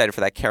why I'm excited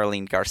for that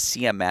Caroline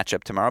Garcia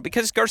matchup tomorrow,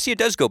 because Garcia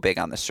does go big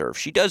on the serve.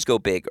 She does go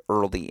big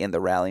early in the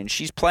rally, and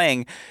she's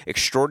playing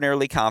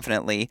extraordinarily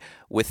confidently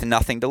with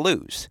nothing to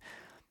lose.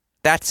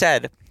 That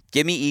said,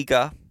 give me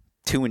Iga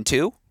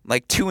 2-2,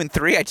 like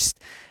 2-3.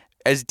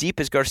 As deep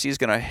as Garcia's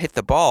going to hit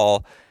the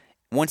ball,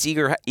 once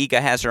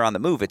Iga has her on the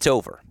move, it's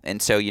over.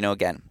 And so,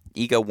 again,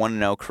 Iga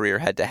 1-0 career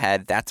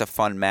head-to-head. That's a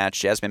fun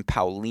match. Jasmine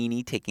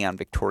Paolini taking on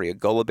Victoria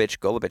Golubic.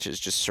 Golubic has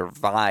just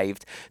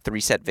survived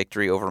 3-set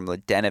victory over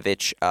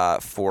Mladenovic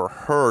for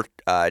her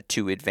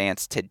to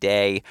advance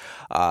today.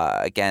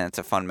 Again, it's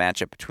a fun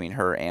matchup between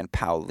her and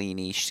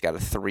Paolini. She's got a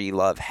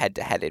 3-love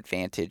head-to-head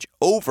advantage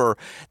over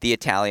the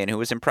Italian, who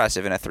was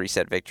impressive in a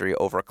 3-set victory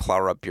over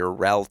Clara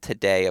Burel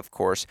today. Of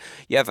course,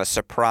 you have a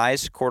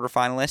surprise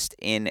quarterfinalist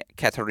in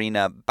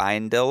Katarina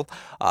Beindl.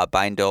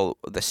 Beindl,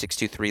 the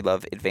 6-2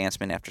 3-love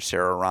advancement after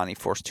Sarah Irani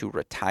forced to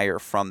retire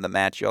from the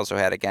match. You also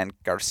had, again,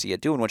 Garcia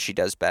doing what she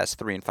does best,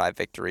 3-5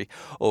 victory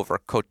over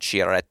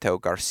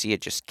Cocciaretto. Garcia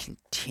just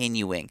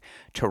continuing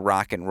to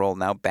rock and roll,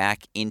 now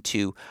back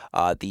into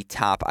the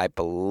top, I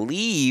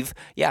believe,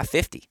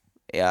 50.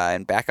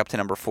 And back up to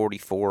number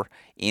 44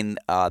 in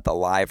the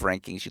live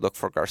rankings. You look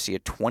for Garcia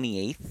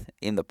 28th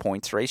in the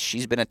points race.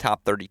 She's been a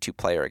top 32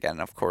 player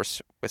again, of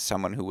course, with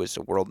someone who was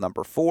a world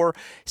number 4,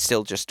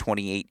 still just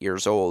 28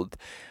 years old.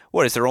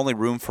 What, is there only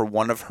room for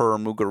one of her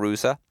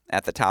Muguruza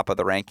at the top of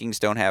the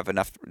rankings?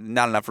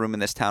 Not enough room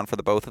in this town for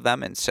the both of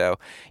them. And so,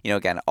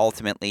 again,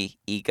 ultimately,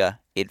 Iga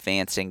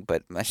advancing.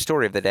 But my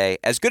story of the day,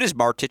 as good as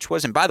Martic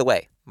was, and by the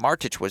way,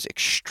 Martic was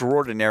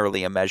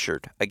extraordinarily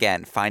measured.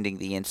 Again, finding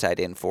the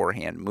inside-in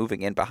forehand,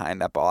 moving in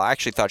behind that ball. I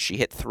actually thought she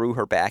hit through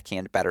her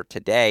backhand better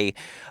today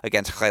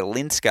against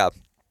Chajlinska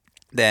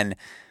than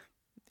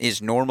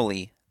is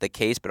normally the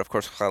case. But, of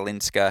course,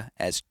 Chajlinska,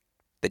 as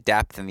the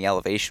depth and the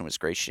elevation was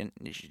great.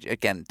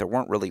 Again, there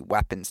weren't really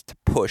weapons to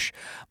push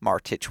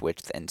Martic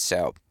with, and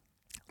so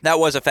that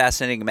was a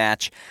fascinating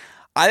match.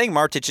 I think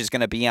Martic is going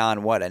to be on,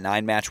 a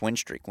 9-match win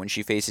streak when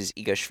she faces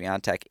Iga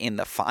Swiatek in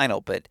the final,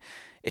 but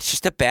it's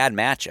just a bad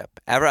matchup.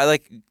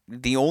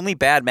 The only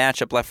bad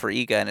matchup left for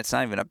Iga, and it's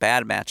not even a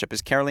bad matchup,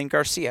 is Caroline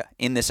Garcia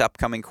in this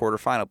upcoming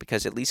quarterfinal,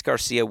 because at least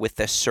Garcia, with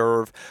the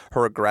serve,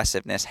 her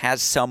aggressiveness,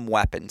 has some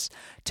weapons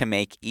to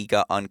make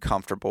Iga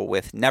uncomfortable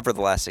with.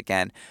 Nevertheless,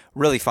 again,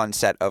 really fun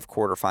set of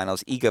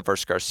quarterfinals. Iga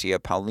versus Garcia,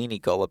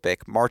 Paolini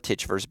Golubic,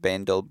 Martic versus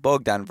Beindl,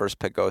 Bogdan versus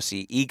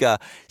Pegossi. Iga,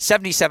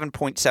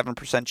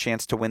 77.7%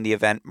 chance to win the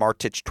event.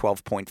 Martic,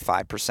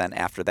 12.5%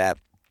 after that.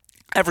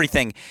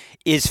 Everything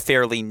is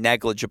fairly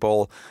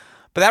negligible.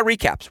 But that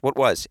recaps what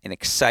was an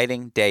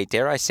exciting day,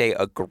 dare I say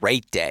a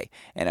great day,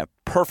 and a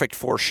perfect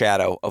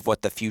foreshadow of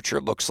what the future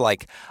looks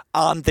like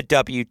on the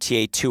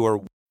WTA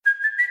Tour.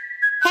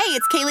 Hey,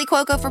 it's Kaylee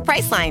Cuoco for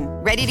Priceline.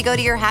 Ready to go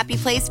to your happy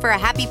place for a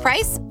happy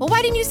price? Well,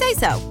 why didn't you say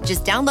so?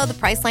 Just download the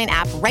Priceline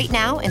app right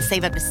now and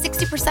save up to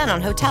 60%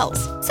 on hotels.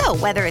 So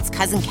whether it's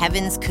Cousin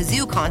Kevin's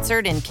Kazoo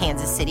Concert in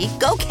Kansas City,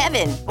 go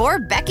Kevin, or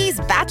Becky's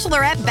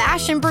Bachelorette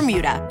Bash in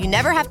Bermuda, you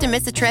never have to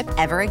miss a trip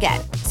ever again.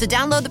 So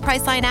download the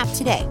Priceline app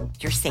today.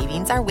 Your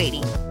savings are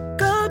waiting.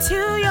 Go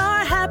to your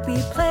happy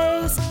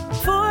place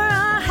for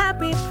a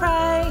happy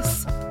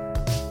price.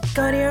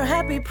 Go to your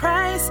happy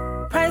price,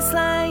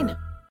 Priceline.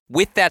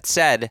 With that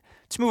said,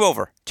 let's move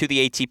over to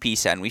the ATP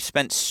set. And we've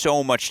spent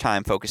so much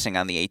time focusing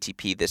on the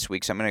ATP this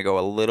week, so I'm going to go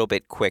a little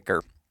bit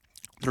quicker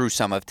through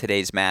some of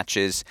today's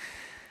matches.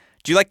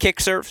 Do you like kick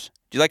serves?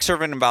 Do you like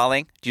serving and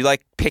volleying? Do you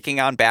like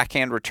picking on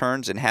backhand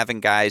returns and having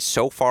guys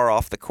so far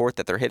off the court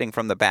that they're hitting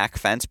from the back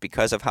fence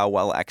because of how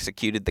well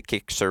executed the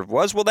kick serve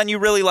was? Well, then you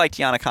really liked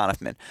Yannick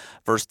Hanfmann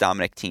versus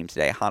Dominic Thiem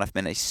today.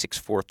 Hanfmann, a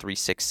 6-4,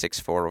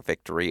 3-6, 6-4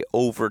 victory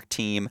over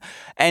Thiem.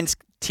 And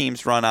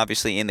Thiem's run,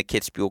 obviously, in the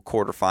Kitzbühel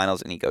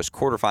quarterfinals, and he goes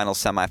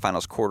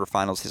quarterfinals,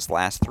 quarterfinals, his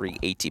last 3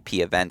 ATP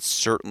events.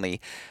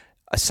 Certainly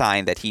a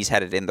sign that he's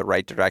headed in the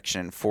right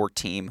direction for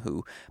Thiem,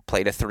 who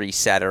played a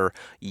 3-setter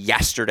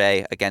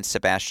yesterday against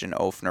Sebastian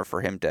Ofner.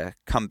 For him to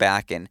come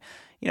back and,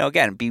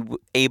 again, be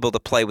able to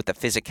play with the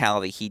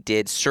physicality he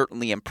did,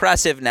 certainly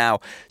impressive.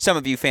 Now, some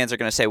of you fans are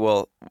going to say,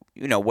 well,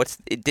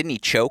 didn't he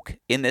choke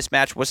in this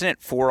match? Wasn't it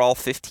 4-all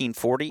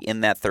 15-40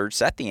 in that third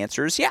set? The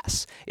answer is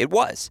yes, it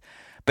was.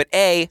 But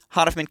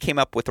Hanfmann came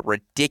up with a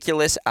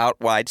ridiculous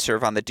out-wide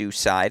serve on the deuce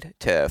side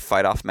to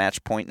fight off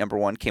match point number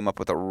 1, came up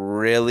with a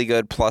really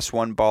good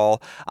 +1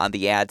 ball on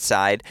the ad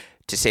side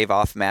to save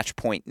off match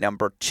point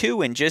number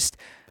 2, and just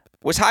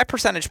was high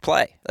percentage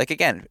play.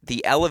 Again,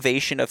 the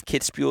elevation of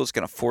Kitzbühel is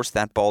going to force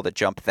that ball to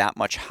jump that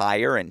much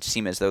higher and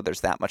seem as though there's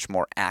that much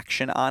more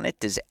action on it.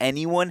 Does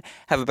anyone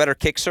have a better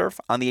kick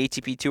serve on the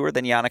ATP Tour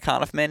than Yannick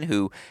Hanfmann,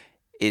 who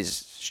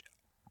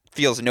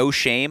feels no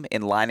shame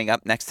in lining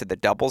up next to the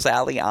doubles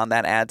alley on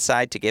that ad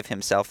side to give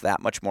himself that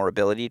much more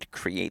ability to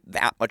create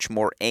that much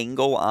more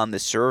angle on the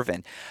serve?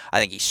 And I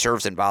think he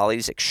serves and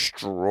volleys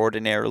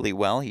extraordinarily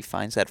well. He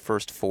finds that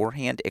first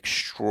forehand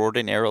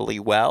extraordinarily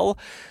well.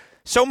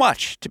 So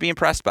much to be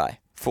impressed by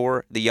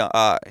for the,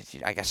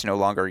 I guess no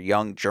longer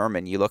young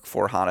German. You look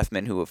for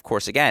Hanifmann, who, of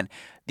course, again,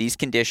 these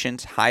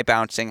conditions, high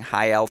bouncing,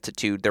 high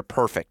altitude, they're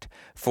perfect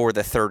for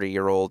the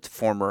 30-year-old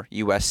former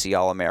USC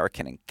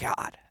All-American. And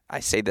God, I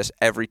say this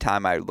every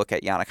time I look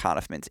at Yannick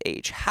Hanifmann's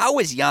age. How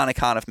is Yannick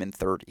Hanifmann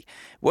 30?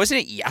 Wasn't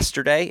it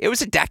yesterday? It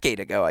was a decade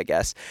ago, I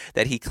guess,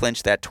 that he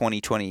clinched that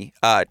 2012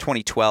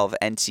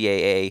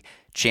 NCAA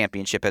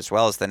championship as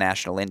well as the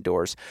national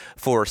indoors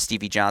for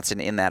Stevie Johnson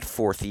in that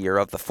fourth year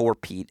of the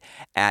four-peat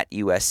at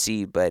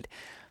USC. But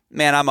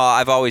man,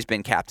 I've always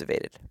been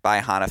captivated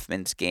by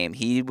Hanifmann's game.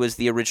 He was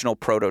the original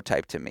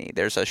prototype to me.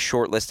 There's a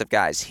short list of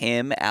guys,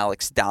 him,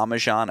 Alex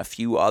Damajan, a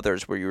few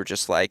others where you were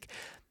just like,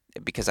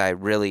 because I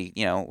really,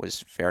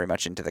 was very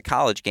much into the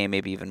college game,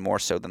 maybe even more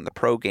so than the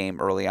pro game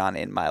early on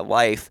in my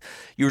life.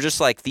 You were just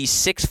like these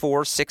 6'4",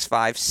 6'5",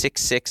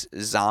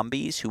 6'6"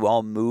 zombies who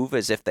all move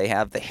as if they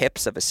have the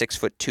hips of a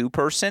 6'2"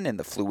 person and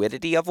the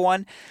fluidity of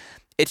one.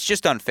 It's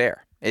just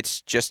unfair. It's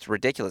just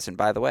ridiculous. And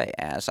by the way,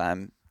 as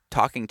I'm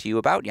talking to you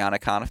about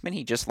Yannick Hanifmann,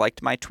 he just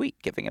liked my tweet,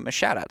 giving him a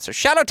shout-out. So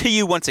shout-out to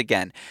you once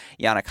again,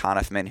 Yannick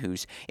Hanifmann,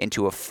 who's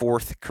into a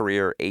fourth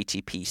career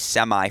ATP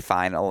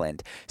semifinal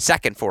and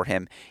second for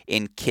him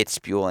in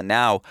Kitzbühel. And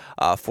now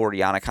for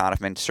Yannick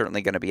Hanifmann,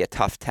 certainly going to be a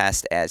tough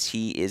test as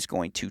he is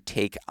going to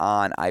take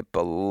on, I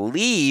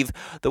believe,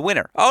 the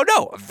winner. Oh,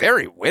 no, a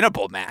very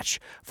winnable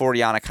match for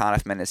Yannick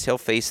Hanifmann as he'll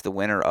face the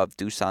winner of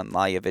Dusan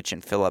Lajovic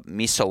and Filip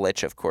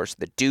Misolic. Of course,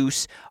 the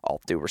Deuce,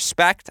 all due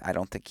respect, I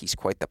don't think he's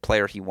quite the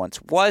player he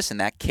once was. And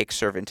that kick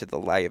serve into the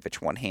Lajovic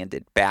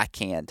one-handed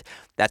backhand,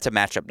 that's a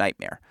matchup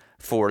nightmare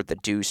for the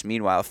Deuce.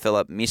 Meanwhile,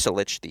 Filip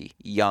Misolic, the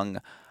young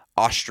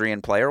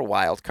Austrian player,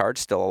 wild card,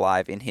 still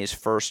alive in his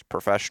first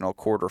professional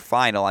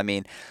quarterfinal. I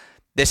mean,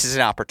 this is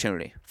an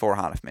opportunity for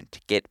Hanifmann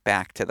to get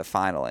back to the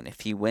final. And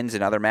if he wins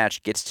another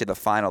match, gets to the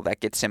final,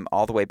 that gets him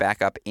all the way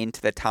back up into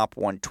the top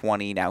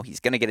 120. Now, he's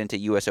going to get into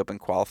U.S. Open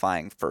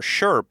qualifying for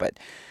sure, but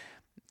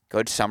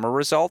good summer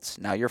results.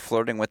 Now you're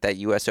flirting with that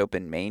U.S.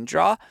 Open main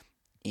draw.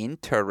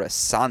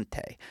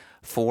 Interessante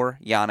for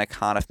Yannick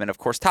Hanifmann. Of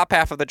course, top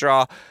half of the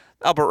draw,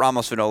 Albert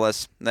Ramos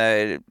Vinolas.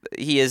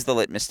 He is the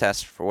litmus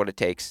test for what it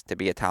takes to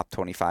be a top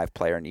 25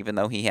 player. And even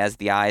though he has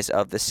the eyes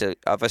of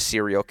a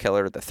serial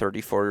killer, the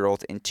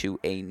 34-year-old into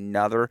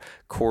another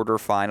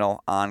quarterfinal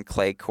on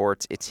clay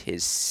courts. It's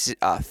his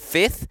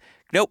sixth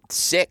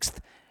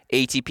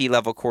ATP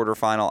level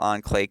quarterfinal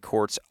on clay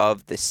courts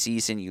of the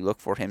season. You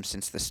look for him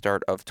since the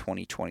start of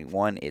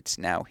 2021. It's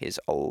now his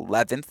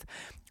 11th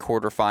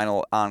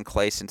quarterfinal on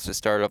clay since the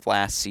start of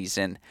last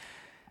season.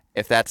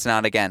 If that's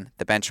not, again,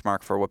 the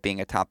benchmark for what being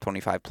a top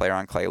 25 player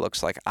on clay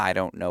looks like, I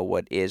don't know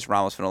what is.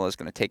 Ramos Vinola is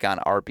going to take on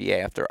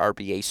RBA after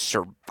RBA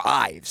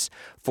survives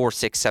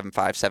 4-6, 7-5,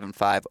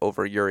 7-5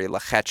 over Yuri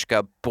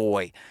Lechechka.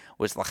 Boy,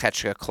 was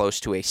Lechechka close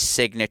to a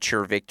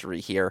signature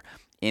victory here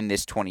in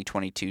this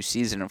 2022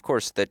 season. Of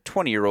course, the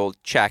 20-year-old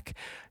Czech,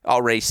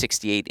 already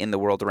 68 in the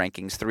world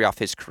rankings, 3 off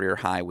his career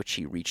high, which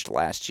he reached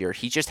last year.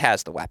 He just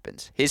has the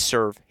weapons. His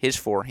serve, his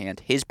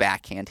forehand, his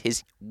backhand,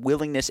 his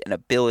willingness and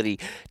ability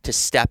to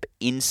step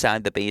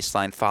inside the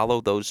baseline, follow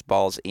those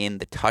balls in,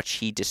 the touch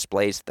he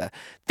displays, the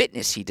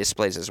fitness he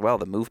displays as well,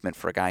 the movement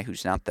for a guy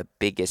who's not the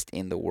biggest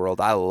in the world.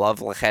 I love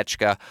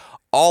Lechechka.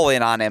 All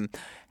in on him.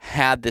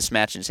 Had this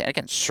match in hand.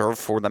 Again, serve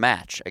for the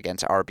match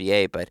against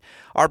RBA, but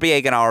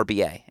RBA gonna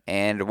RBA.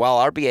 And while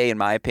RBA, in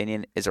my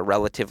opinion, is a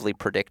relatively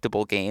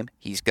predictable game,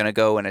 he's going to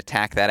go and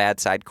attack that ad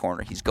side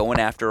corner. He's going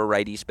after a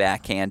righty's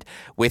backhand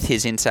with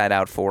his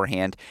inside-out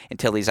forehand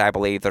until he's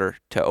able either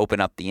to open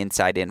up the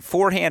inside-in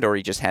forehand or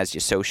he just has you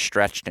so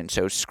stretched and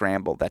so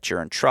scrambled that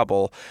you're in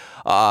trouble.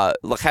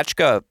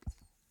 Lechechka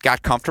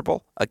got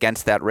comfortable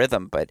against that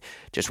rhythm, but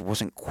just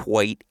wasn't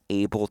quite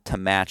able to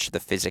match the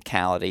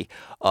physicality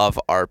of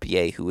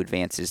RBA, who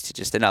advances to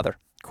just another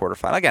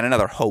quarterfinal. Again,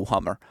 another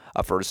ho-hummer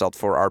of a result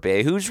for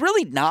RBA, who's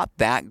really not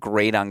that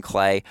great on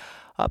clay,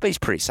 but he's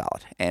pretty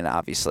solid. And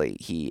obviously,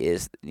 he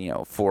is,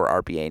 for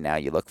RBA now,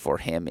 you look for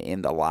him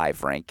in the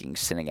live rankings,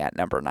 sitting at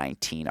number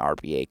 19,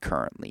 RBA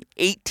currently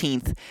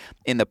 18th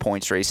in the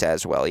points race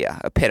as well. Yeah,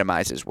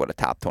 epitomizes what a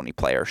top 20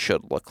 player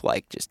should look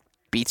like, just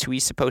beats who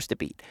he's supposed to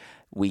beat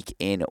week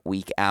in,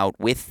 week out.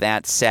 With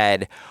that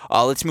said,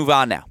 let's move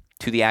on now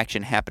to the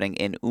action happening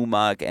in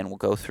Umag, and we'll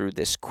go through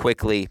this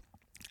quickly.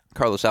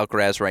 Carlos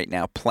Alcaraz right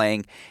now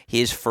playing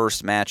his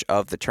first match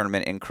of the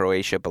tournament in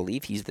Croatia.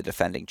 Believe he's the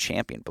defending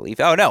champion.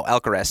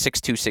 Alcaraz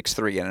 6-2,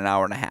 6-3 in an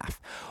hour and a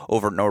half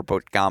over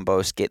Norbert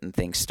Gambos, getting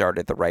things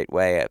started the right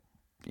way.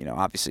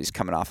 Obviously he's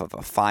coming off of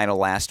a final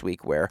last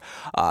week where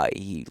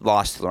he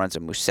lost to Lorenzo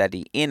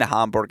Musetti in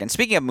Hamburg. And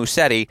speaking of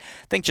Musetti,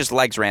 I think just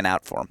legs ran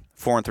out for him.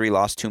 4-3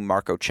 loss to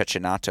Marco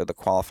Cecchinato, the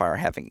qualifier,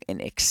 having an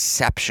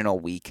exceptional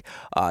week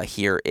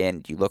here.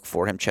 And you look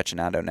for him.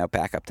 Cecchinato now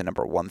back up to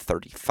number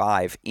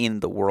 135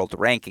 in the world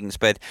rankings.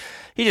 But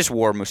he just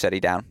wore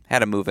Musetti down.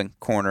 Had him moving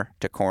corner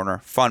to corner.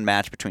 Fun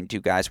match between two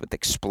guys with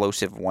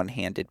explosive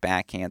one-handed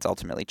backhands.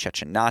 Ultimately,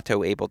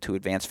 Cecchinato able to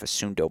advance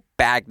Facundo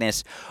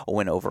Bagnis, a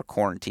win over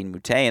Quarantine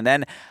Mute. And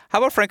then, how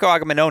about Franco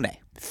Agamenone?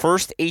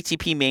 First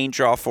ATP main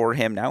draw for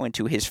him, now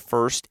into his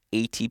first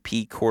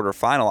ATP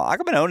quarterfinal.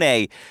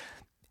 Agamenone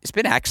has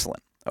been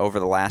excellent over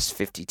the last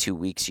 52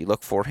 weeks. You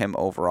look for him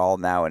overall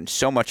now, and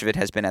so much of it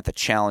has been at the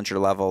challenger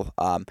level.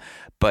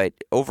 But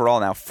overall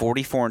now,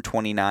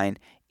 44-29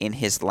 in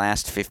his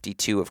last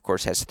 52. Of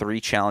course, has 3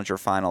 challenger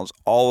finals,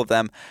 all of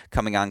them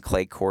coming on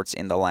clay courts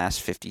in the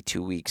last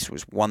 52 weeks. It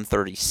was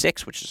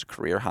 136, which is a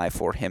career high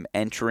for him.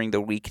 Entering the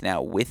week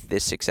now with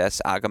this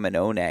success,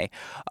 Agamenone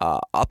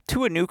up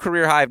to a new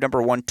career high of number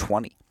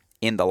 120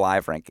 in the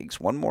live rankings.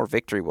 One more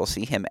victory will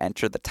see him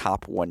enter the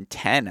top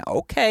 110.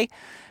 Okay,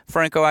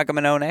 Franco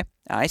Agamenone,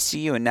 I see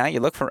you, and now you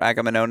look for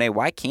Agamenone.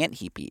 Why can't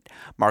he beat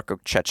Marco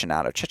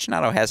Cecchinato?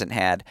 Cecchinato hasn't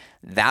had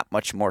that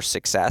much more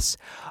success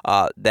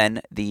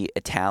than the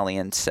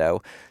Italian,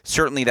 so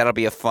certainly that'll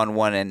be a fun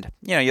one. And,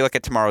 you look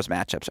at tomorrow's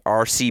matchups.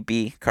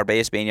 RCB,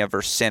 Carballes Baena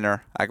versus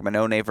Sinner,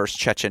 Agamenone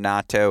versus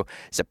Cecchinato,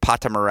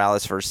 Zapata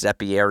Morales versus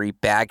Zeppieri,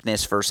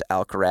 Bagnis versus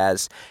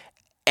Alcaraz.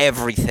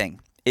 Everything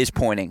is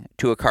pointing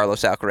to a Carlos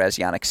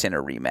Alcaraz-Jannik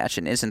Sinner rematch,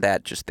 and isn't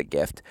that just the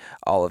gift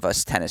all of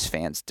us tennis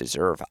fans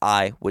deserve?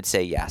 I would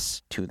say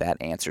yes to that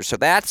answer. So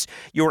that's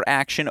your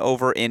action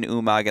over in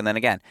Umag, and then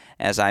again,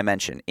 as I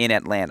mentioned, in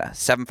Atlanta,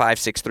 7-5,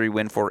 6-3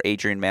 win for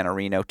Adrian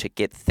Manarino to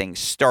get things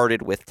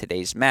started with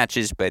today's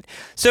matches, but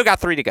still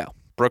got 3 to go.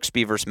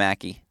 Brooksby versus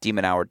Mackey,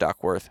 Demonauer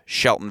Duckworth,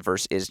 Shelton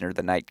versus Isner,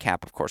 the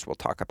nightcap. Of course, we'll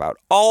talk about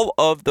all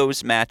of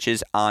those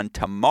matches on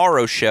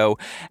tomorrow's show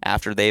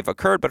after they've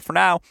occurred. But for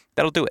now,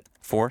 that'll do it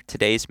for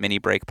today's mini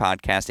break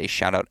podcast. A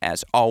shout out,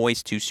 as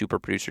always, to super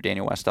producer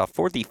Daniel Westhoff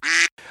for the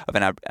of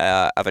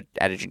an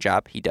editing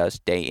job he does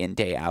day in,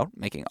 day out,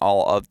 making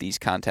all of these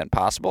content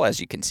possible. As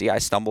you can see, I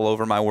stumble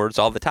over my words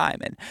all the time,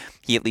 and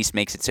he at least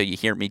makes it so you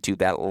hear me do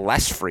that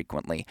less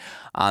frequently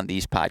on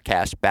these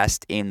podcasts.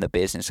 Best in the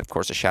business. Of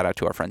course, a shout out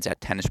to our friends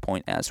at Tennis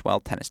Point as well,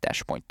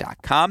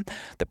 tennis-point.com.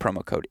 The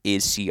promo code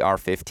is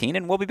CR15,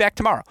 and we'll be back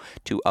tomorrow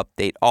to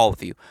update all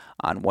of you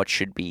on what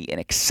should be an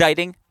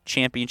exciting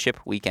championship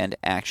weekend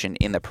action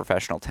in the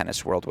professional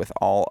tennis world. With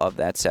all of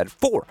that said,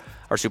 for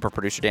our super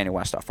producer Daniel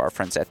Westhoff, our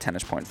friends at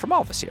Tennis Point, from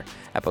all of us here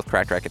at both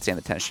Cracked Racquets and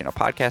the Tennis Channel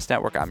Podcast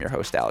Network, I'm your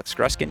host, Alex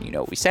Gruskin. You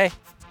know what we say.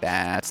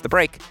 That's the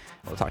break.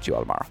 We'll talk to you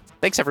all tomorrow.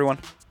 Thanks, everyone.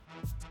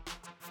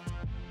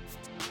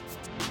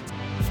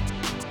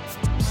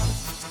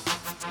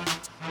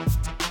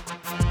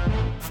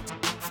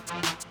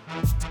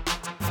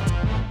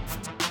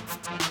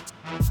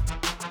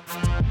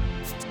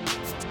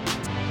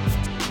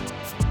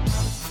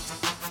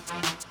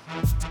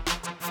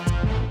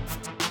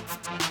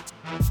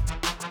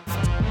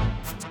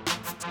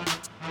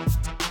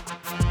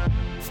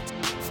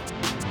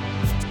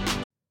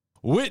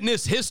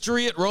 Witness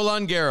history at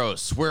Roland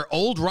Garros, where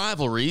old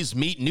rivalries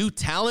meet new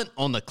talent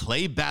on the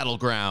clay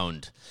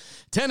battleground.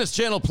 Tennis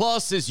Channel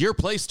Plus is your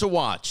place to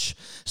watch.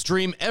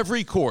 Stream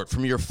every court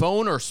from your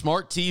phone or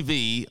smart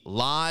TV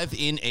live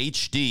in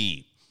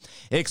HD.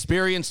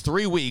 Experience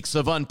 3 weeks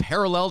of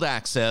unparalleled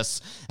access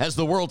as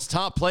the world's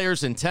top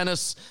players in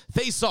tennis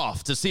face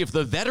off to see if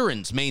the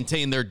veterans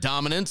maintain their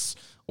dominance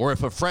or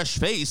if a fresh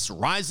face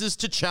rises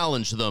to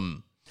challenge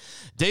them.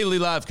 Daily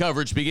live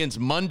coverage begins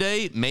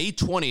Monday, May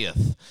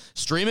 20th.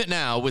 Stream it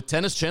now with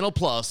Tennis Channel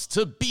Plus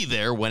to be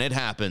there when it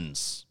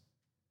happens.